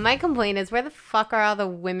 and my complaint is, where the fuck are all the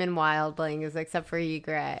women wildlings except for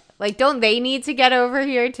Ygritte? Like, don't they need to get over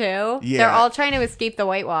here too? Yeah. They're all trying to escape the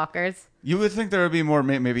White Walkers. You would think there would be more.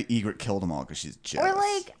 Maybe Ygritte killed them all because she's jealous.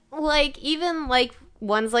 Or like even like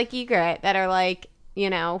ones like Ygritte that are like,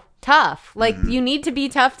 tough. Like you need to be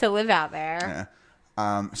tough to live out there.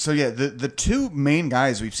 Yeah. So yeah, the 2 main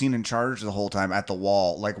guys we've seen in charge the whole time at the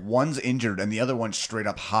wall, like one's injured and the other one straight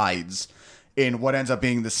up hides in what ends up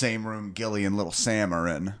being the same room Gilly and little Sam are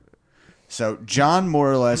in. So John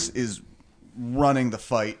more or less is running the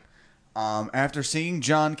fight. After seeing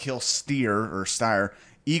John kill Styr,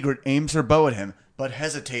 Ygritte aims her bow at him, but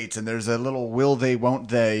hesitates, and there's a little will they, won't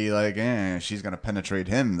they, like, she's going to penetrate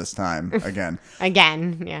him this time again.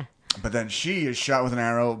 Again, yeah. But then she is shot with an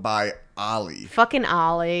arrow by Ollie. Fucking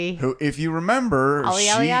Ollie. Who, if you remember, Ollie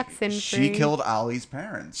she killed Ollie's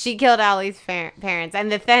parents. She killed Ollie's parents. And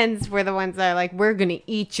the Thens were the ones that are like, we're going to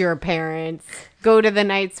eat your parents. Go to the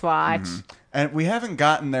Night's Watch. Mm-hmm. And we haven't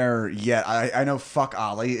gotten there yet. I know fuck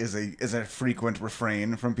Ollie is a frequent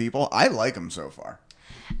refrain from people. I like him so far.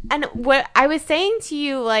 And what I was saying to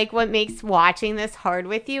you, like, what makes watching this hard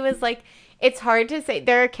with you is, like, it's hard to say.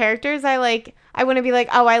 There are characters I want to be like,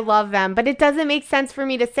 oh, I love them. But it doesn't make sense for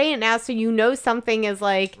me to say it now, so something is,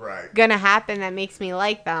 like, gonna happen that makes me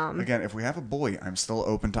like them. Again, if we have a boy, I'm still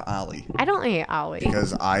open to Ollie. I don't hate Ollie.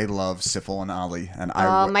 Because I love Sifil and Ollie. And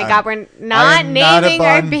God, we're not naming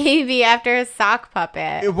our baby after a sock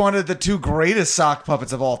puppet. One of the 2 greatest sock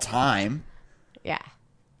puppets of all time. Yeah.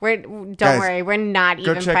 Don't worry, we're not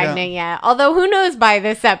even pregnant yet. Although, who knows by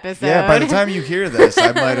this episode? Yeah, by the time you hear this,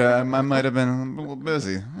 I might have been a little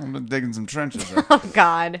busy. I've been digging some trenches. Oh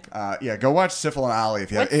God. Go watch Sifil and Ollie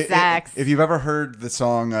if you if you've ever heard the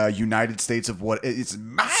song "United States of What." It's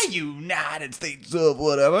my United States of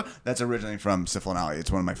whatever. That's originally from Sifil and Ollie. It's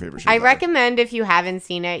one of my favorite shows. I recommend if you haven't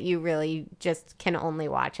seen it, you really just can only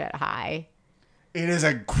watch it high. It is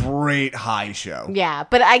a great high show. Yeah,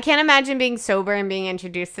 but I can't imagine being sober and being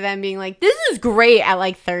introduced to them being like, this is great at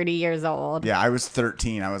like 30 years old. Yeah, I was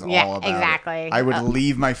 13. I was all about exactly. it. I would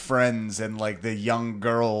leave my friends and like the young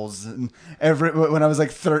girls and when I was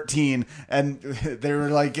like 13 and they were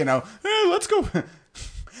like, hey, let's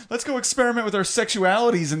go experiment with our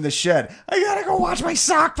sexualities in the shed. I gotta go watch my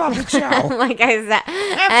sock puppet show. Like I said.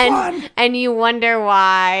 Have fun. And you wonder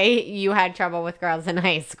why you had trouble with girls in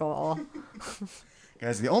high school.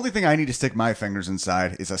 Guys, the only thing I need to stick my fingers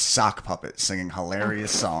inside is a sock puppet singing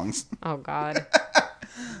hilarious songs. Oh, God.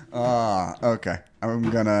 Okay. I'm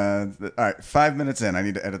gonna... All right, 5 minutes in. I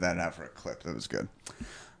need to edit that out for a clip. That was good.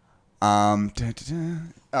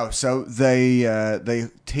 So they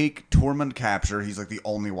take Tormund capture. He's like the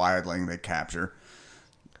only wildling they capture.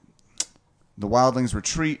 The wildlings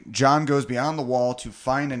retreat. John goes beyond the wall to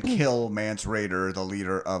find and kill Mance Rayder, the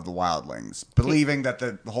leader of the wildlings, believing that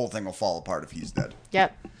the whole thing will fall apart if he's dead.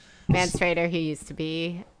 Yep. Mance Rayder, who used to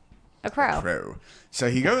be a crow. So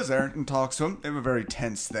he goes there and talks to him. They have a very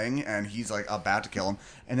tense thing, and he's like about to kill him.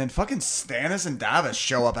 And then fucking Stannis and Davos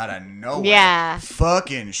show up out of nowhere. Yeah.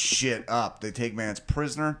 Fucking shit up. They take Mance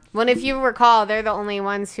prisoner. Well, if you recall, they're the only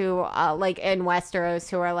ones who, like in Westeros,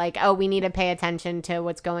 who are like, oh, we need to pay attention to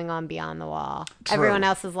what's going on beyond the wall. True. Everyone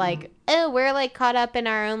else is like, oh, we're like caught up in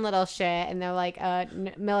our own little shit. And they're like,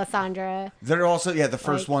 Melisandre. They're also, the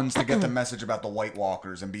first ones to get the message about the White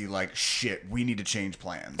Walkers and be like, shit, we need to change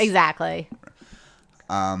plans. Exactly.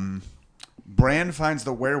 Bran finds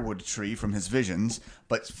the werewood tree from his visions,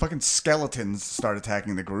 but fucking skeletons start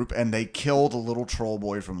attacking the group, and they kill the little troll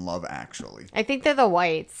boy from Love Actually. I think they're the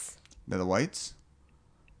whites. They're the whites?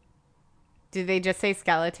 Did they just say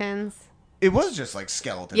skeletons? It was just like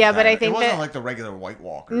skeletons. Yeah, but I think it wasn't like the regular White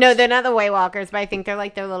Walkers. No, they're not the White Walkers, but I think they're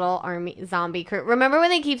like their little army zombie crew. Remember when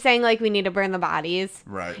they keep saying like we need to burn the bodies?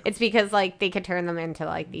 Right. It's because like they could turn them into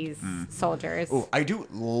like these soldiers. Oh, I do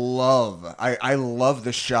love. I love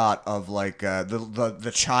the shot of like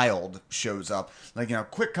the child shows up, like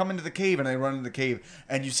quick, come into the cave, and they run into the cave,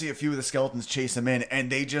 and you see a few of the skeletons chase them in,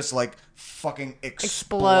 and they just like fucking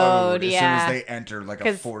explode as soon as they enter like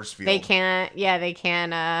a force field. They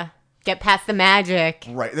can't get past the magic.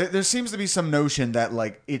 Right. There seems to be some notion that,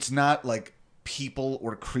 like, it's not, like, people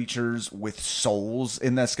or creatures with souls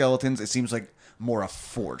in the skeletons. It seems like more a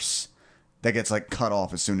force that gets, like, cut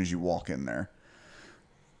off as soon as you walk in there.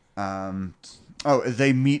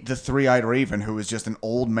 They meet the three-eyed raven, who is just an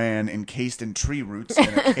old man encased in tree roots in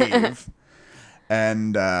a cave.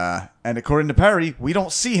 And according to Perri, we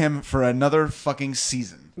don't see him for another fucking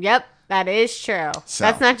season. Yep. That is true. So,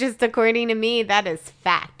 that's not just according to me. That is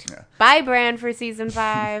fact. Yeah. Bye, Bran, for season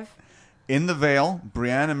 5. In the Vale,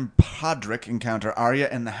 Brienne and Podrick encounter Arya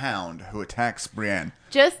and the Hound, who attacks Brienne.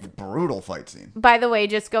 Just brutal fight scene. By the way,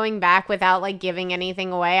 just going back without like giving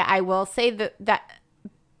anything away, I will say that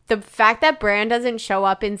the fact that Bran doesn't show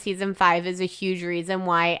up in season 5 is a huge reason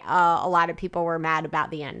why a lot of people were mad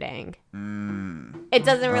about the ending. It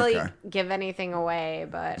doesn't really give anything away,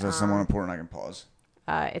 but is there someone important I can pause?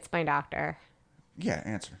 It's my doctor. Yeah,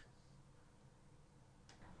 answer.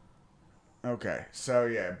 Okay, so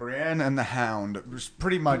yeah, Brienne and the Hound was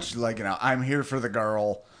pretty much like, I'm here for the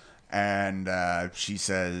girl, and she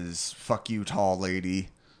says, fuck you, tall lady,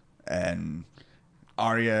 and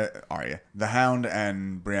Arya, the Hound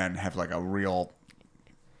and Brienne have like a real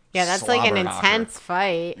that's like an intense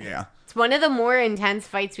fight. Yeah. It's one of the more intense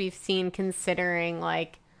fights we've seen, considering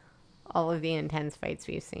like all of the intense fights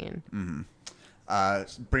we've seen. Mm-hmm.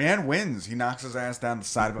 Brienne wins. He knocks his ass down the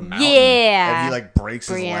side of a mountain. Yeah. And he like breaks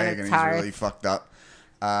his leg and he's hard. really fucked up.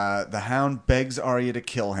 The Hound begs Arya to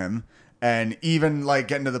kill him. And even like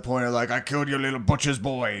getting to the point of like, I killed your little butcher's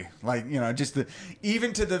boy. Like, just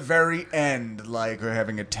even to the very end, like we're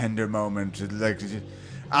having a tender moment. Like,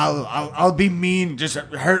 I'll be mean. Just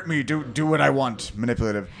hurt me. Do what I want.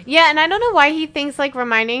 Manipulative. Yeah, and I don't know why he thinks like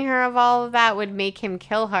reminding her of all of that would make him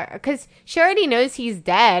kill her. Because she already knows he's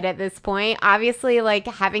dead at this point. Obviously, like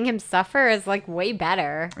having him suffer is like way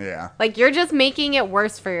better. Yeah. Like you're just making it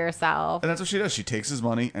worse for yourself. And that's what she does. She takes his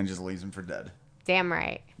money and just leaves him for dead. Damn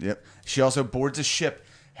right. Yep. She also boards a ship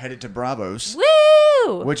headed to Bravos.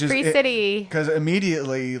 Woo! Which is Free city. Because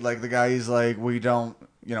immediately, like the guy is like, we don't.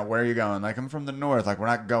 Where are you going? Like, I'm from the north. Like, we're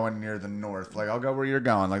not going near the north. Like, I'll go where you're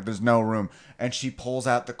going. Like, there's no room. And she pulls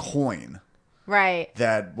out the coin. Right.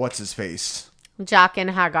 That, what's his face? Jock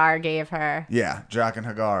and Hagar gave her. Yeah, Jock and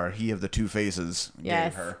Hagar, he of the two faces,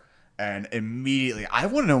 gave her. And immediately, I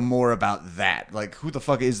want to know more about that. Like, who the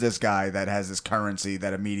fuck is this guy that has this currency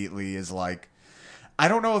that immediately is like... I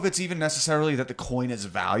don't know if it's even necessarily that the coin is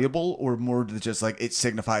valuable or more just like it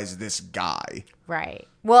signifies this guy. Right.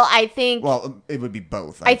 Well, I think... Well, it would be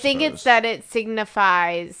both, I think it's that it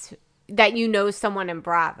signifies that you know someone in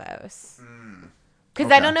Bravos.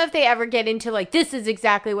 Because I don't know if they ever get into like, this is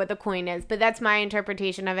exactly what the coin is, but that's my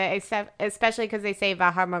interpretation of it, especially because they say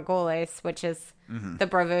Vahar Margolis, which is the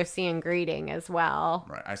Bravosian greeting as well.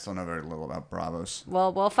 Right. I still know very little about Bravos.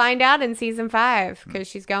 Well, we'll find out in season 5 because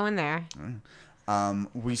she's going there.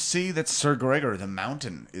 We see that Sir Gregor the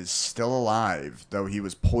Mountain is still alive, though he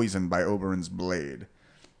was poisoned by Oberyn's blade.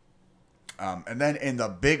 And then in the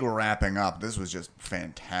big wrapping up, this was just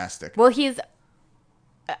fantastic. Well,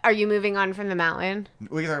 are you moving on from the mountain?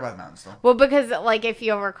 We can talk about the mountain still. Well, because, like, if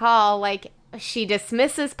you'll recall, like, she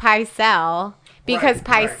dismisses Pycelle because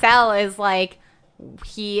Pycelle is, like,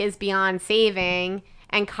 he is beyond saving,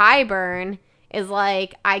 and Qyburn is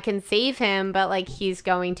like, I can save him, but like he's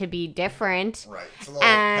going to be different. Right. It's a little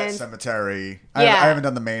Pet Cemetery. I haven't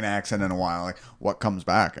done the main accent in a while. Like, what comes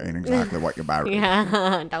back ain't exactly what you buried.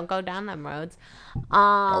 Yeah, don't go down them roads.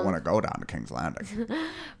 Don't want to go down to King's Landing.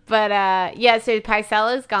 But so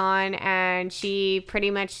Pycella's gone, and she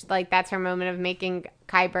pretty much like that's her moment of making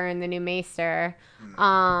Qyburn the new maester.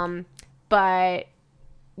 But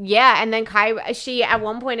yeah, and then she at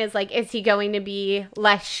one point is like, is he going to be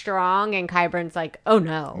less strong? And Qyburn's like, oh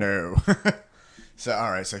no. No. So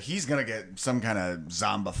all right, so he's gonna get some kind of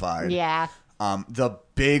zombified. Yeah. The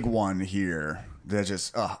big one here, that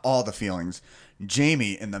just all the feelings.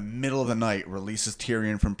 Jaime, in the middle of the night, releases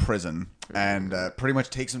Tyrion from prison and pretty much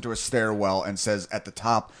takes him to a stairwell and says at the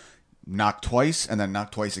top, knock twice and then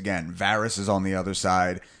knock twice again. Varys is on the other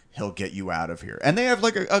side. He'll get you out of here. And they have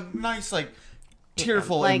like a nice, like,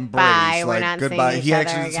 tearful like, embrace. Bye. Like, we're not goodbye. Seeing each He other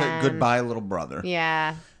actually again. said goodbye, little brother.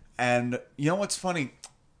 Yeah. And you know what's funny?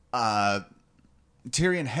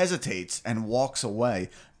 Tyrion hesitates and walks away.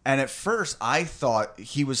 And at first, I thought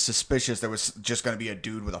he was suspicious there was just going to be a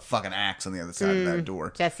dude with a fucking axe on the other side of that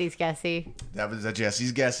door. Jesse's guessy. That was a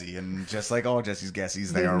Jesse's guessy. And just like all Jesse's guessies,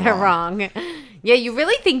 they're wrong. Yeah, you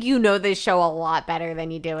really think you know this show a lot better than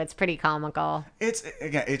you do. It's pretty comical. It's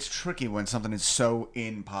tricky when something is so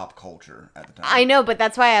in pop culture at the time. I know, but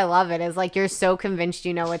that's why I love it. Is like you're so convinced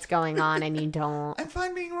you know what's going on and you don't. I'm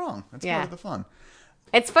fine being wrong. That's part of the fun.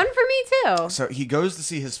 It's fun for me, too. So he goes to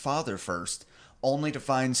see his father first, only to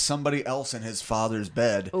find somebody else in his father's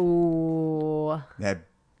bed. Ooh. That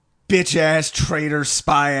bitch-ass, traitor,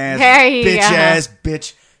 spy-ass, bitch-ass,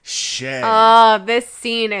 bitch Shay. Oh, this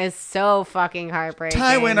scene is so fucking heartbreaking.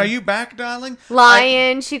 Tywin, are you back, darling?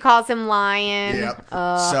 Lion. She calls him Lion. Yep.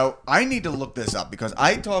 So I need to look this up because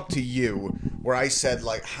I talked to you where I said,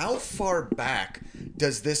 like, how far back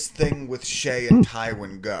does this thing with Shay and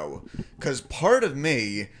Tywin go? Because part of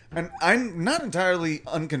me, and I'm not entirely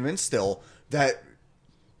unconvinced still, that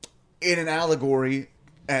in an allegory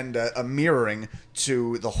and a mirroring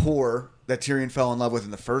to the whore that Tyrion fell in love with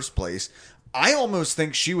in the first place, I almost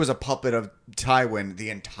think she was a puppet of Tywin the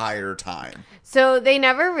entire time. So they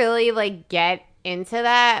never really like get into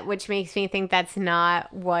that, which makes me think that's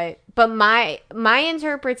not what. But my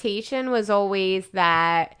interpretation was always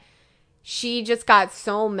that she just got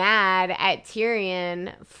so mad at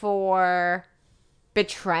Tyrion for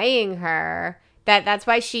betraying her that's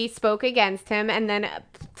why she spoke against him. And then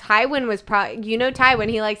Tywin was probably, Tywin,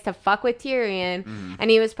 he likes to fuck with Tyrion,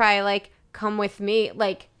 and he was probably like, come with me,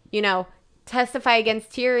 like, testify against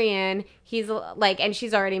Tyrion. He's like, and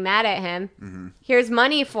she's already mad at him. Here's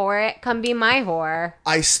money for it. Come be my whore.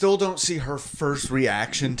 I still don't see her first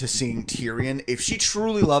reaction to seeing Tyrion. If she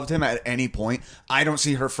truly loved him at any point, I don't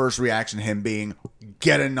see her first reaction to him being,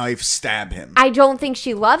 get a knife, stab him. I don't think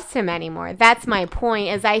she loves him anymore. That's my point,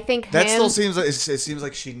 is I think that still seems like, it seems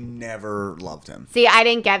like she never loved him. See, I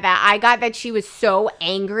didn't get that. I got that she was so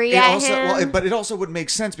angry at him. Well, but it also would make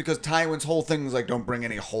sense because Tywin's whole thing was like, don't bring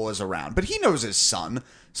any whores around. But he knows his son.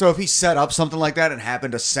 So if he set up something like that and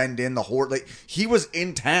happened to send in the horde, like, he was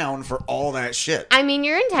in town for all that shit. I mean,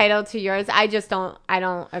 you're entitled to yours. I don't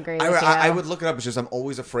agree with you. I would look it up. It's just I'm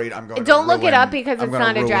always afraid I'm going Don't to look it up because it's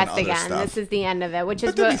not addressed again. Stuff. This is the end of it, which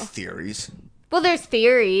but is there'll be theories. Well, there's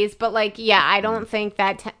theories, but like, yeah, I don't think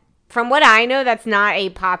that. From what I know, that's not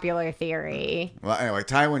a popular theory. Well, anyway,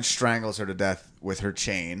 Tywin strangles her to death with her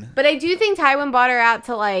chain. But I do think Tywin bought her out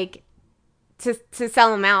to like. To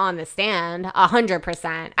sell him out on the stand,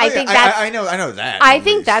 100%. I think that's. I know that. I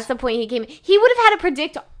think that's the point he came. He would have had to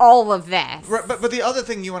predict all of this. Right, but the other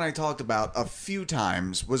thing you and I talked about a few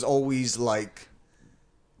times was always like,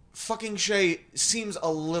 fucking Shay seems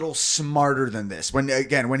a little smarter than this. When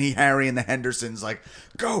Harry and the Hendersons like,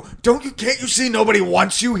 go, can't you see nobody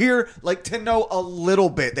wants you here? Like, to know a little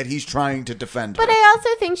bit that he's trying to defend her. But I also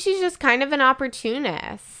think she's just kind of an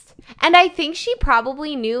opportunist, and I think she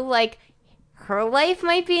probably knew like. Her life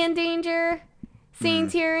might be in danger seeing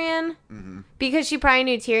Tyrion because she probably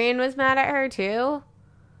knew Tyrion was mad at her too.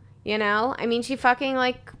 I mean, she fucking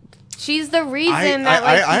like she's the reason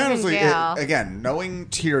I honestly, in jail. Again, knowing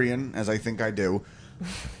Tyrion as I think I do,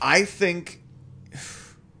 I think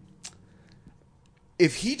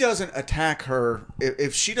if he doesn't attack her,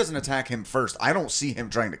 if she doesn't attack him first, I don't see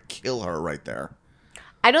him trying to kill her right there.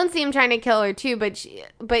 I don't see him trying to kill her too,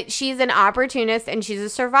 but she's an opportunist and she's a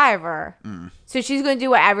survivor. So she's going to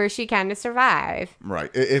do whatever she can to survive.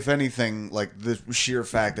 Right. If anything, like the sheer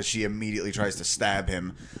fact that she immediately tries to stab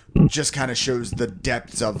him just kind of shows the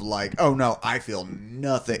depths of like, oh no, I feel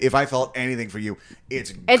nothing. If I felt anything for you,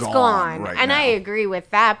 it's gone. Right and now. I agree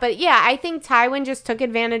with that. But yeah, I think Tywin just took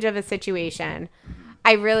advantage of a situation.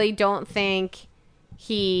 I really don't think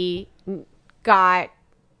he got...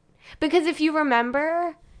 Because if you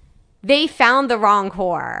remember, they found the wrong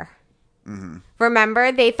whore. Mm-hmm.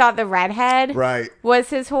 Remember? They thought the redhead was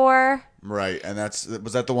his whore. Right, and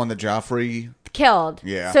was that the one that Joffrey... killed.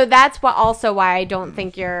 Yeah. So that's also why I don't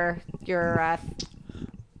think your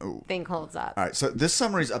thing holds up. All right, so this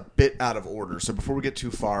summary's a bit out of order. So before we get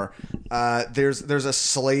too far, there's a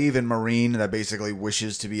slave in Marine that basically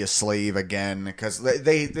wishes to be a slave again because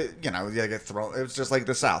they get thrown. It was just like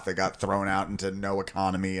the South; they got thrown out into no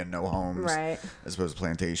economy and no homes, right? As opposed to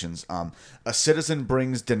plantations. A citizen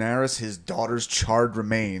brings Daenerys his daughter's charred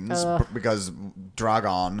remains because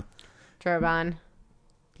Drogon.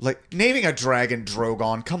 Like, naming a dragon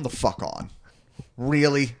Drogon, come the fuck on.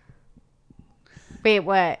 Really? Wait,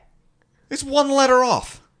 what? It's one letter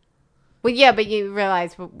off. Well, yeah, but you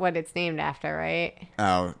realize what it's named after, right?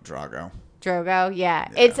 Oh, Drogo. Drogo, yeah.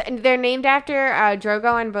 They're named after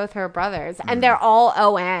Drogo and both her brothers, and they're all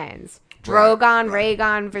ONs. Drogon,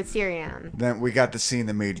 Rhaegon, Viserion. Then we got the scene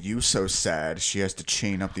that made you so sad. She has to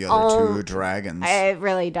chain up the other two dragons. It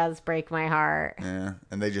really does break my heart. Yeah,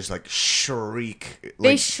 and they just like shriek.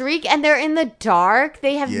 They shriek, and they're in the dark.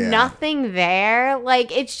 They have nothing there.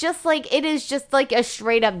 Like it is just like a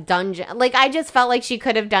straight up dungeon. Like I just felt like she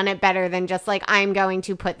could have done it better than just like I'm going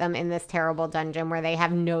to put them in this terrible dungeon where they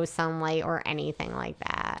have no sunlight or anything like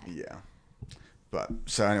that. Yeah, but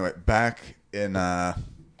so anyway, back in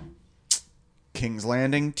King's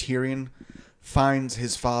Landing, Tyrion finds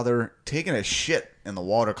his father taking a shit in the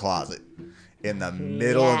water closet in the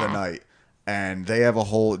middle of the night. And they have a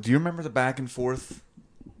whole... Do you remember the back and forth?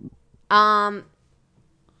 I'm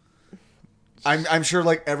sure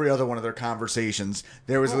like every other one of their conversations,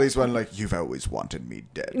 there was at least one like, you've always wanted me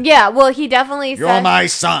dead. Yeah, well, he definitely You're my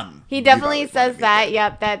son. He definitely says that.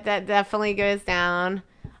 Yep, that definitely goes down.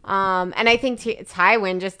 And I think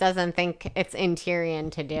Tywin just doesn't think it's in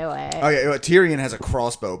Tyrion to do it. Oh yeah, Tyrion has a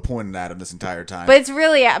crossbow pointed at him this entire time. But it's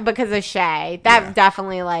really because of Shay. That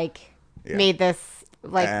definitely made this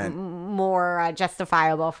more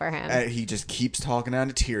justifiable for him. And he just keeps talking down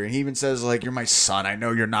to Tyrion. He even says like, "You're my son. I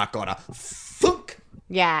know you're not gonna fuck."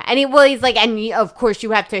 Yeah, and he's like, and of course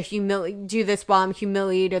you have to do this while I'm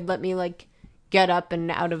humiliated. Let me get up and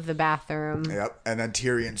out of the bathroom. Yep. And then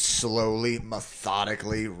Tyrion slowly,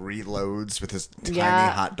 methodically reloads with his tiny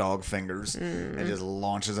hot dog fingers and just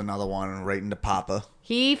launches another one right into Papa.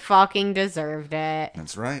 He fucking deserved it.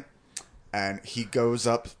 That's right. And he goes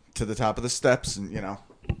up to the top of the steps and,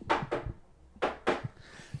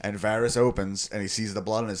 and Varys opens and he sees the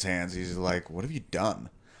blood in his hands. He's like, what have you done?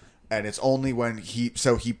 And it's only when he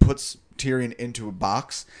puts Tyrion into a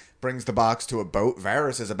box, brings the box to a boat.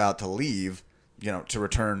 Varys is about to leave, to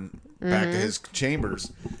return back to his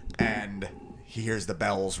chambers, and he hears the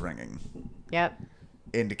bells ringing. Yep.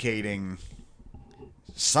 Indicating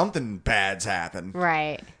something bad's happened.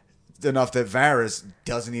 Right. Enough that Varys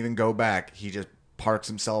doesn't even go back. He just parks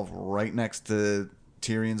himself right next to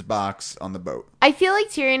Tyrion's box on the boat. I feel like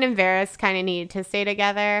Tyrion and Varys kind of need to stay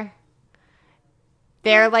together.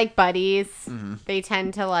 They're like buddies. Mm-hmm. They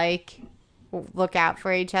tend to look out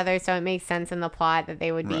for each other, so it makes sense in the plot that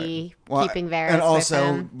they would be keeping Varys and also, with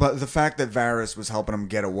him. But the fact that Varys was helping him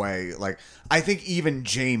get away, I think even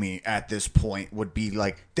Jaime at this point would be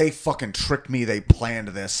like, they fucking tricked me, they planned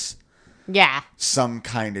this. Yeah. Some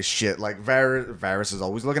kind of shit. Like, Varys is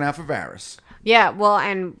always looking out for Varys. Yeah, well,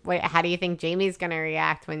 and how do you think Jaime's going to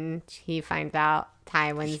react when he finds out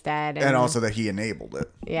Tywin's dead? And also that he enabled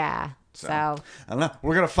it. Yeah. So I don't know.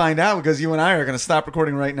 We're going to find out because you and I are going to stop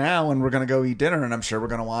recording right now and we're going to go eat dinner and I'm sure we're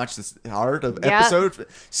going to watch this heart of episode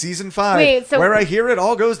season 5 where I hear it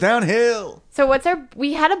all goes downhill. So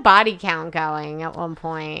we had a body count going at one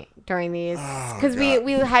point during these because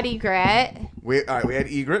we had Ygritte. We had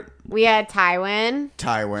Ygritte. We had Tywin,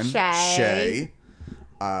 Shay.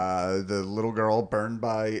 The little girl burned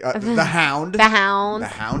by the Hound. The Hound. The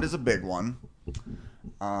Hound is a big one.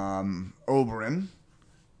 Oberyn.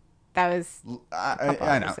 That was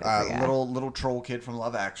I know. Little troll kid from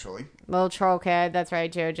Love Actually. Little troll kid, that's right,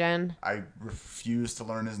 Jojen. I refuse to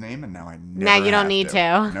learn his name, and now I never. Now you don't need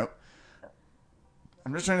to. Nope.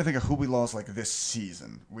 I'm just trying to think of who we lost this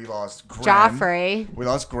season. We lost Gren. Joffrey. We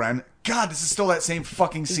lost Gren. God, this is still that same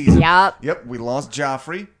fucking season. Yep. We lost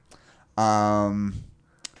Joffrey.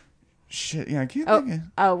 Shit. Yeah, I can't think of.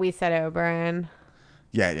 Oh, we said Oberyn.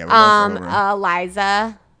 Yeah. We lost Oberyn.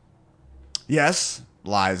 Liza. Yes.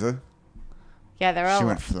 Liza. Yeah, she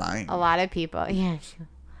went flying. A lot of people. Yeah.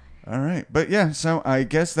 All right. But yeah, so I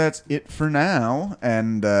guess that's it for now.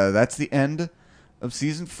 And that's the end of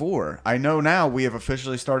season 4. I know now we have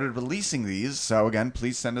officially started releasing these, so again,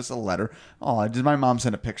 please send us a letter. Oh, did my mom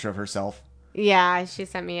send a picture of herself? Yeah, she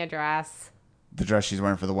sent me a dress. The dress she's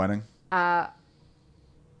wearing for the wedding? I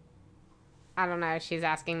don't know. She's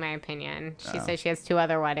asking my opinion. She says she has 2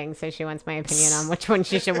 other weddings, so she wants my opinion on which one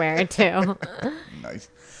she should wear it to. Nice.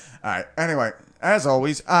 All right. Anyway, as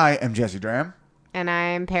always, I am Jesse Dram. And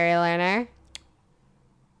I'm Perri Lerner.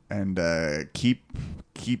 And keep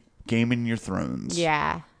gaming your thrones.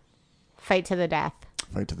 Yeah. Fight to the death.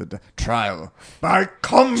 Fight to the death. Trial by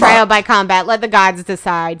combat. Trial by combat. Let the gods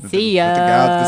decide. See ya. Let the gods decide.